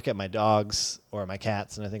times where I look at my dogs or my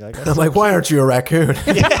cats and I think like, I'm like, why aren't you a raccoon?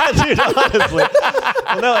 Yeah, dude, honestly.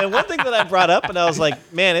 Well, no, and one thing that I brought up and I was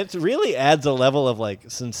like, man, it really adds a level of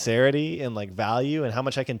like sincerity and like value and how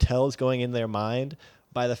much I can tell is going in their mind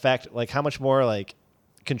by the fact like how much more like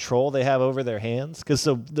control they have over their hands. Because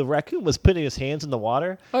so the raccoon was putting his hands in the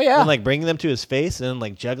water. Oh, yeah. And like bringing them to his face and then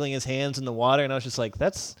like juggling his hands in the water. And I was just like,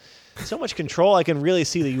 that's so much control. I can really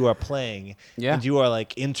see that you are playing and you are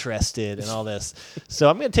like interested in all this. So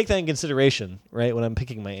I'm going to take that in consideration, right, when I'm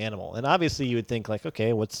picking my animal. And obviously you would think like,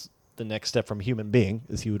 okay, what's the next step from human being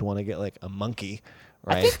is you would want to get like a monkey,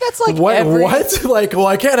 right? I think that's like What? every. What? Like, well,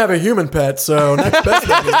 I can't have a human pet, so next best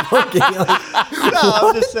thing is monkey. Like, No,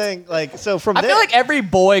 I'm just saying, like, so from I there, feel like every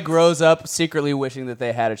boy grows up secretly wishing that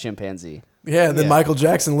they had a chimpanzee. yeah, and then Yeah. Michael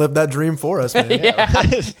Jackson lived that dream for us, man.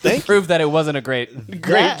 To prove that it wasn't a great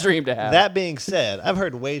dream to have. That being said, I've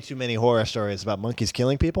heard way too many horror stories about monkeys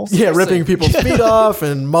killing people. Yeah, ripping people's feet off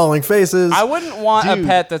and mauling faces. I wouldn't want a Dude.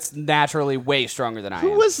 pet that's naturally way stronger than I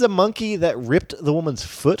Who am. was the monkey that ripped the woman's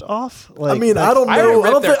foot off? Like, I mean, like- I don't I know. would I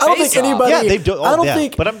don't rip think, I don't their think face off. anybody. Yeah, they do- oh, I don't yeah,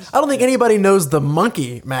 think. but I'm just- I don't think anybody knows the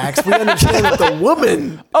monkey, Max. We understand that the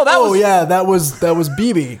woman. Oh, that was- yeah, that was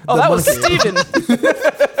BB. Oh, the that was monkey.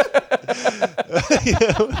 Steven.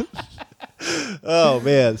 Oh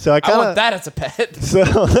man, so I I kind want of. that as a pet. So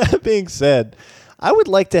that being said, I would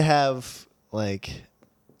like to have like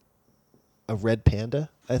a red panda.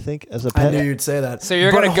 I think as a pet. I knew you'd say that. So you're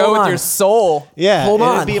But going to go hold with on. your soul. Yeah, Hold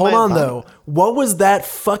it'd on, be hold my on body. though. What was that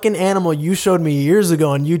fucking animal you showed me years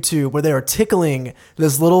ago on YouTube where they were tickling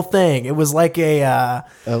this little thing? It was like a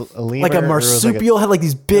lemur, like a or it was marsupial, had like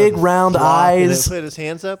these big round sloth, and eyes. it put his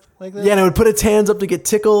hands up like that. Yeah, and it would put its hands up to get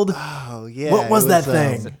tickled. Oh yeah. What was it that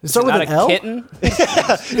thing? It Is it started not with a an L. kitten?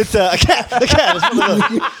 It's a cat. A cat. It's one of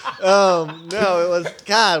those- no, it was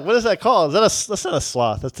God. What is that called? That's not a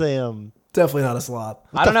sloth. That's a Definitely not a sloth.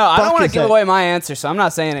 I don't know. I don't fuck want to is give that? away my answer, so I'm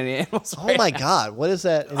not saying any animals. Oh my God! What is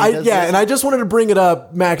that? And he does this? And I just wanted to bring it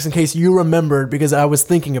up, Max, in case you remembered because I was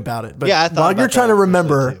thinking about it. But Yeah, I thought while about you're trying that to initially,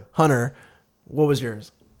 remember, too. Hunter, what was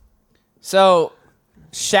yours? So,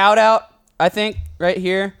 shout out, I think, right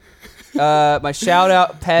here. My shout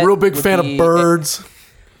out pet. Real big would fan be- of birds.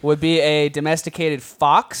 Would be a domesticated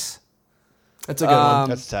fox. That's a good one.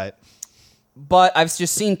 That's tight. But I've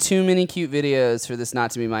just seen too many cute videos for this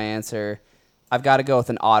not to be my answer. I've got to go with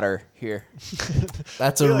an otter here.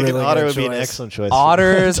 That's I a feel like really an otter good would be an choice. excellent choice.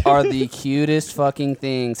 Otters are the cutest fucking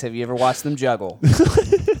things. Have you ever watched them juggle?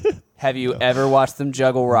 Have you ever watched them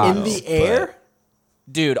juggle rocks? In the air?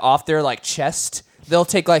 Dude, off their like chest, they'll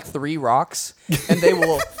take like 3 rocks and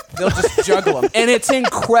they'll just juggle them. And it's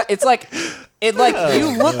it's like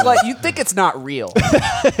you look like you think it's not real.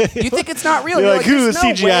 You think it's not real. You're like, "There's who's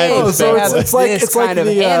no CGI way in this they thing?" have It's like- this it's like kind of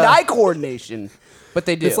the, hand-eye coordination. But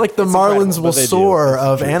they do. It's like the incredible. Marlins will But they do. soar It's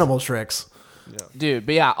of animal tricks. Dude,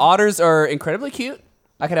 but yeah, otters are incredibly cute.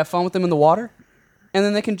 I could have fun with them in the water, and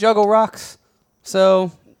then they can juggle rocks.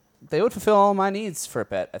 So they would fulfill all my needs for a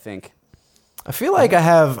pet, I think. I feel like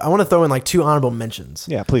I want to throw in like 2 honorable mentions.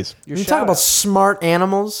 Yeah, please. Your When you talk shout about out. smart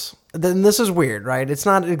animals, then this is weird, right? It's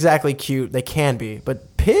not exactly cute. They can be,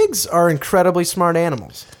 but pigs are incredibly smart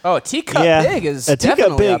animals. Oh, a teacup pig is a teacup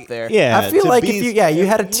definitely pig, up there. Yeah, I feel to like be- if you had a you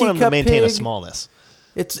want them to teacup maintain a pig- smallness.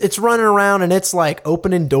 It's running around and it's like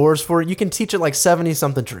opening doors for it. You can teach it like 70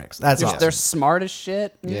 something tricks. That's awesome. They're smart as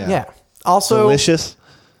shit. Yeah. Also, Delicious.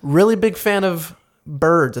 really big fan of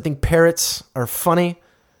birds. I think parrots are funny.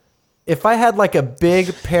 If I had like a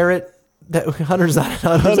big parrot that Hunter's not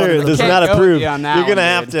Hunter does Can't not go with approve. you on that You're gonna one,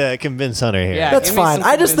 have dude. to convince Hunter here. Yeah. That's Give me fine. some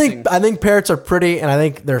I just convincing. think parrots are pretty and I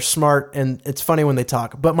think they're smart and it's funny when they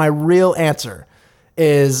talk. But my real answer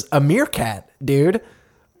is a meerkat, dude.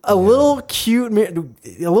 A little cute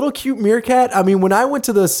meerkat. I mean, when I went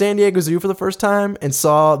to the San Diego Zoo for the first time and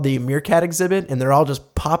saw the meerkat exhibit and they're all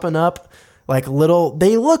just popping up like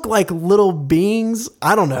they look like little beings.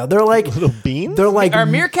 I don't know. They're like Little beans? They're like Our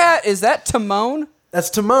meerkat, is that Timon? that's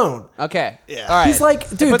Timon. Okay. Yeah. All right. He's like,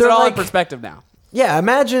 dude, Puts they're it all in like perspective now. Yeah,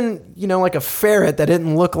 imagine, like a ferret that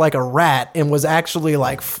didn't look like a rat and was actually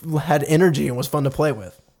like had energy and was fun to play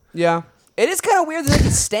with. Yeah. It is kind of weird that they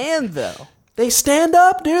can stand, though. They stand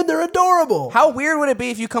up, dude. They're adorable. How weird would it be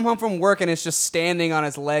if you come home from work and it's just standing on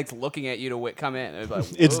its legs looking at you to come in? It'd be like,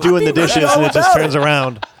 It's "Whoa." doing the think dishes I know and it just about turns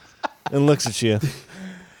around and looks at you.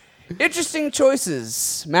 Interesting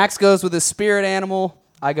choices. Max goes with a spirit animal.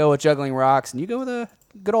 I go with juggling rocks. And you go with a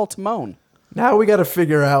good old Timon. Now we got to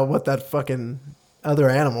figure out what that fucking other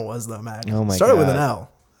animal was, though, Mac. Oh my Started with God. an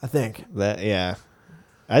L, I think.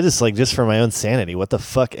 I just for my own sanity, what the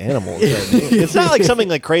fuck animal is that name? It's not like something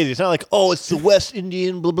like crazy. It's not like, oh, it's the West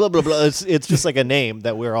Indian, blah, blah, blah, blah. It's just like a name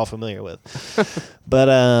that we're all familiar with. But,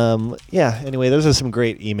 anyway, those are some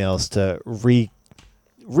great emails to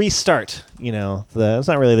restart, it's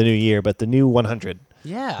not really the new year, but the new 100,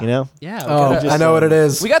 Yeah. you know? Yeah. Oh, I know what it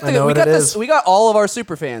is. We got I know what it is. we got all of our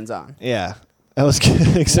super fans on. Yeah. That was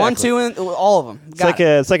exactly. 1, 2, and all of them.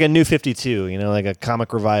 It's like a new 52, like a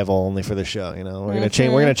comic revival only for the show. We're gonna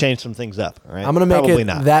change. We're gonna change some things up. All right. I'm going to make Probably it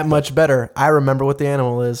not. that much better. I remember what the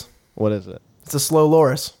animal is. What is it? It's a slow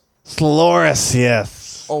loris. Sloris.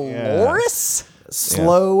 Yes. A loris?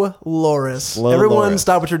 Slow Loris. Slow Everyone Loris.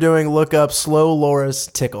 stop what you're doing, look up Slow Loris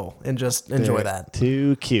Tickle, and just enjoy They're that.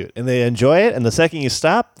 Too cute. And they enjoy it, and the second you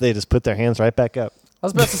stop, they just put their hands right back up. I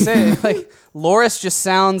was about to say, like, Loris just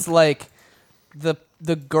sounds like the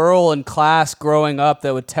girl in class growing up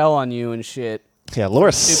that would tell on you and shit. Yeah,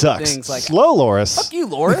 Loris Stupid sucks. things like- Slow Loris Fuck you,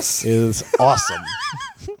 Loris. is awesome.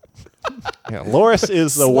 Yeah, Loris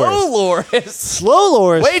is the Slow worst. Loris. Slow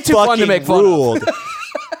Loris Way too fun to fucking make fun of. ruled.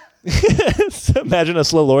 So imagine a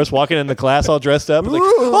Slow Loris walking into class all dressed up. Like,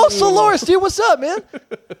 oh, Slow Loris, dude, what's up, man?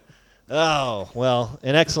 Oh, well,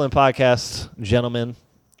 an excellent podcast, gentlemen.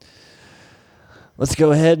 Let's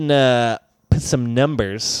go ahead and put some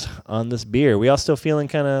numbers on this beer. We all still feeling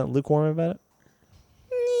kind of lukewarm about it?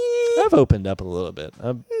 I've opened up a little bit.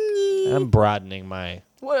 I'm broadening my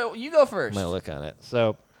Well, you go first. look on it.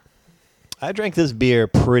 So I drank this beer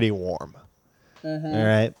pretty warm. All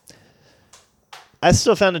right. I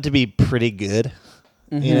still found it to be pretty good,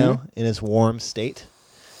 you know, in its warm state.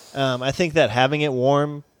 I think that having it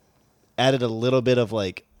warm added a little bit of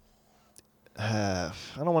like, I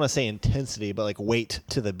don't want to say intensity, but like weight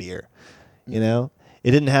to the beer. You know,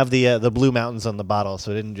 it didn't have the Blue Mountains on the bottle,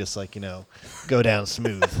 so it didn't just like, you know, go down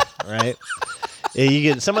smooth, right? Yeah, you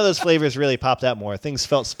get some of those flavors really popped out more. Things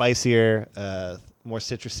felt spicier, more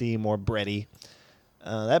citrusy, more bready.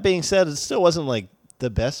 That being said, it still wasn't like the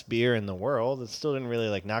best beer in the world. It still didn't really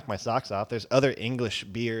like knock my socks off. There's other English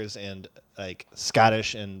beers and like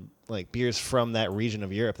Scottish and like beers from that region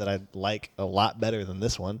of Europe that I like a lot better than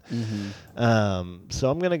this one. So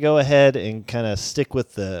I'm gonna go ahead and kind of stick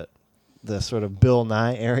with the sort of Bill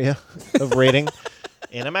Nye area of rating,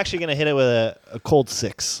 and I'm actually gonna hit it with a cold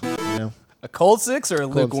 6. You know. A cold 6 or a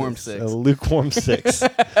Cold lukewarm 6. 6? A lukewarm 6.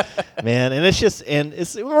 Man, and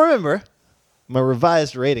it's remember my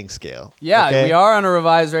revised rating scale. Yeah, okay? we are on a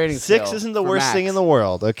revised rating 6 scale isn't the for worst Max. thing in the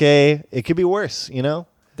world, okay? It could be worse, you know?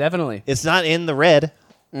 Definitely. It's not in the red,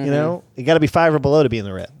 you know? You got to be 5 or below to be in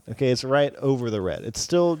the red, okay? It's right over the red. It's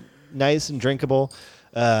still nice and drinkable.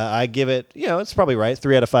 I give it, you know, it's probably right.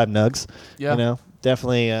 3 out of 5 nugs. Yeah. You know?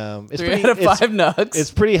 Definitely. It's 3 pretty, out of 5 nugs.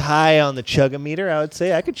 It's pretty high on the chug-a-meter, I would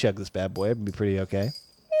say. I could chug this bad boy. It'd be pretty okay.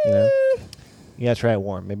 You know? You got to try it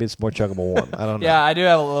warm. Maybe it's more chuggable warm. I don't know. Yeah, I do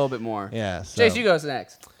have a little bit more. Yeah. So. Chase, you go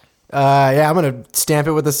next. Yeah, I'm gonna stamp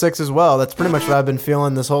it with a 6 as well. That's pretty much what I've been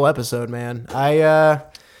feeling this whole episode, man. I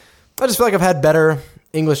just feel like I've had better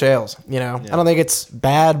English ales. You know, I don't think it's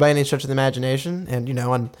bad by any stretch of the imagination. And you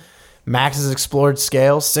know, on Max's explored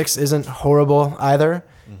scale, 6 isn't horrible either.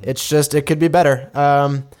 It's just it could be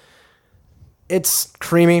better. It's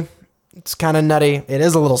creamy. It's kind of nutty. It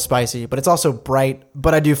is a little spicy, but it's also bright.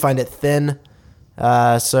 But I do find it thin.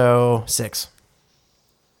 So 6.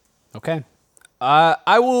 Okay.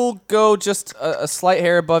 I will go just a slight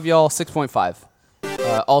hair above y'all,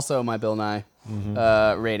 6.5. Also my Bill Nye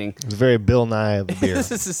rating. It's very Bill Nye of the beer.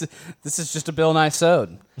 This is just a Bill Nye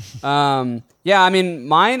sode. Yeah, I mean,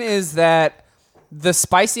 mine is that the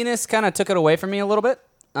spiciness kind of took it away from me a little bit.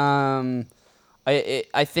 I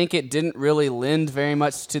think it didn't really lend very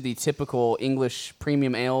much to the typical English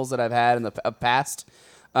premium ales that I've had in the past.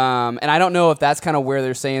 And I don't know if that's kind of where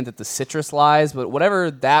they're saying that the citrus lies, but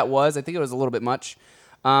whatever that was, I think it was a little bit much.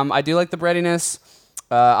 I do like the breadiness.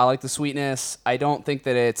 I like the sweetness. I don't think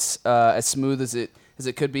that it's as smooth as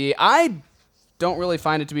it could be. I don't really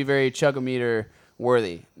find it to be very chug-o-meter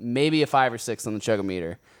worthy. Maybe a 5 or 6 on the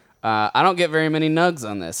chug-o-meter. I don't get very many nugs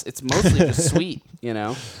on this. It's mostly just sweet, you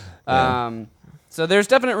know. So there's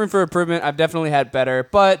definite room for improvement. I've definitely had better,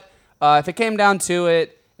 but if it came down to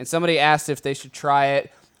it and somebody asked if they should try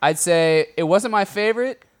it, I'd say it wasn't my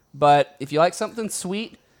favorite, but if you like something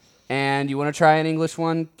sweet and you want to try an English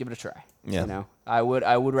one, give it a try. Yeah. You know, I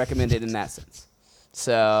would recommend it in that sense.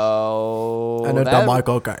 So And a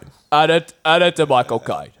Michael Guide. the Michael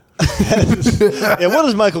Guide. Yeah, what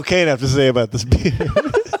does Michael Caine have to say about this beer?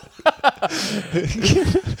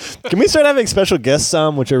 Can we start having special guests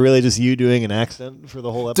on, which are really just you doing an accent for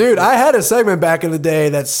the whole episode? Dude, I had a segment back in the day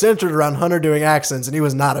that centered around Hunter doing accents, and he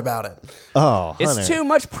was not about it. Oh, It's Hunter. too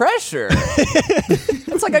much pressure.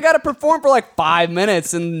 It's like I got to perform for like 5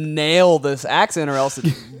 minutes and nail this accent, or else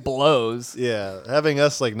it blows. Yeah, having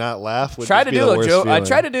us like not laugh would Try just to be do the a worst joke. I feeling.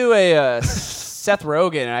 tried to do a Seth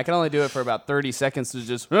Rogen, and I can only do it for about 30 seconds to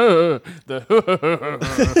just you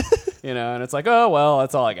know, and it's like, oh well,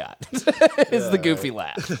 that's all I got. It's the goofy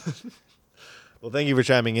laugh. Well, thank you for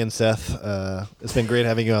chiming in, Seth. It's been great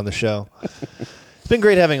having you on the show. It's been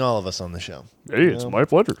great having all of us on the show. Hey, it's my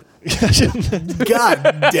pleasure. God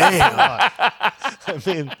damn. I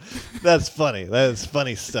mean, that's funny. That is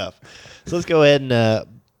funny stuff. So let's go ahead and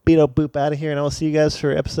beat up boop out of here, and I will see you guys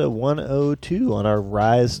for episode 102 on our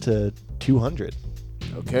rise to 200.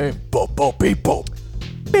 Okay. Bo, beep, bo.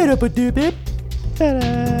 Bit up a dip.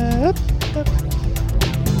 Ta-da.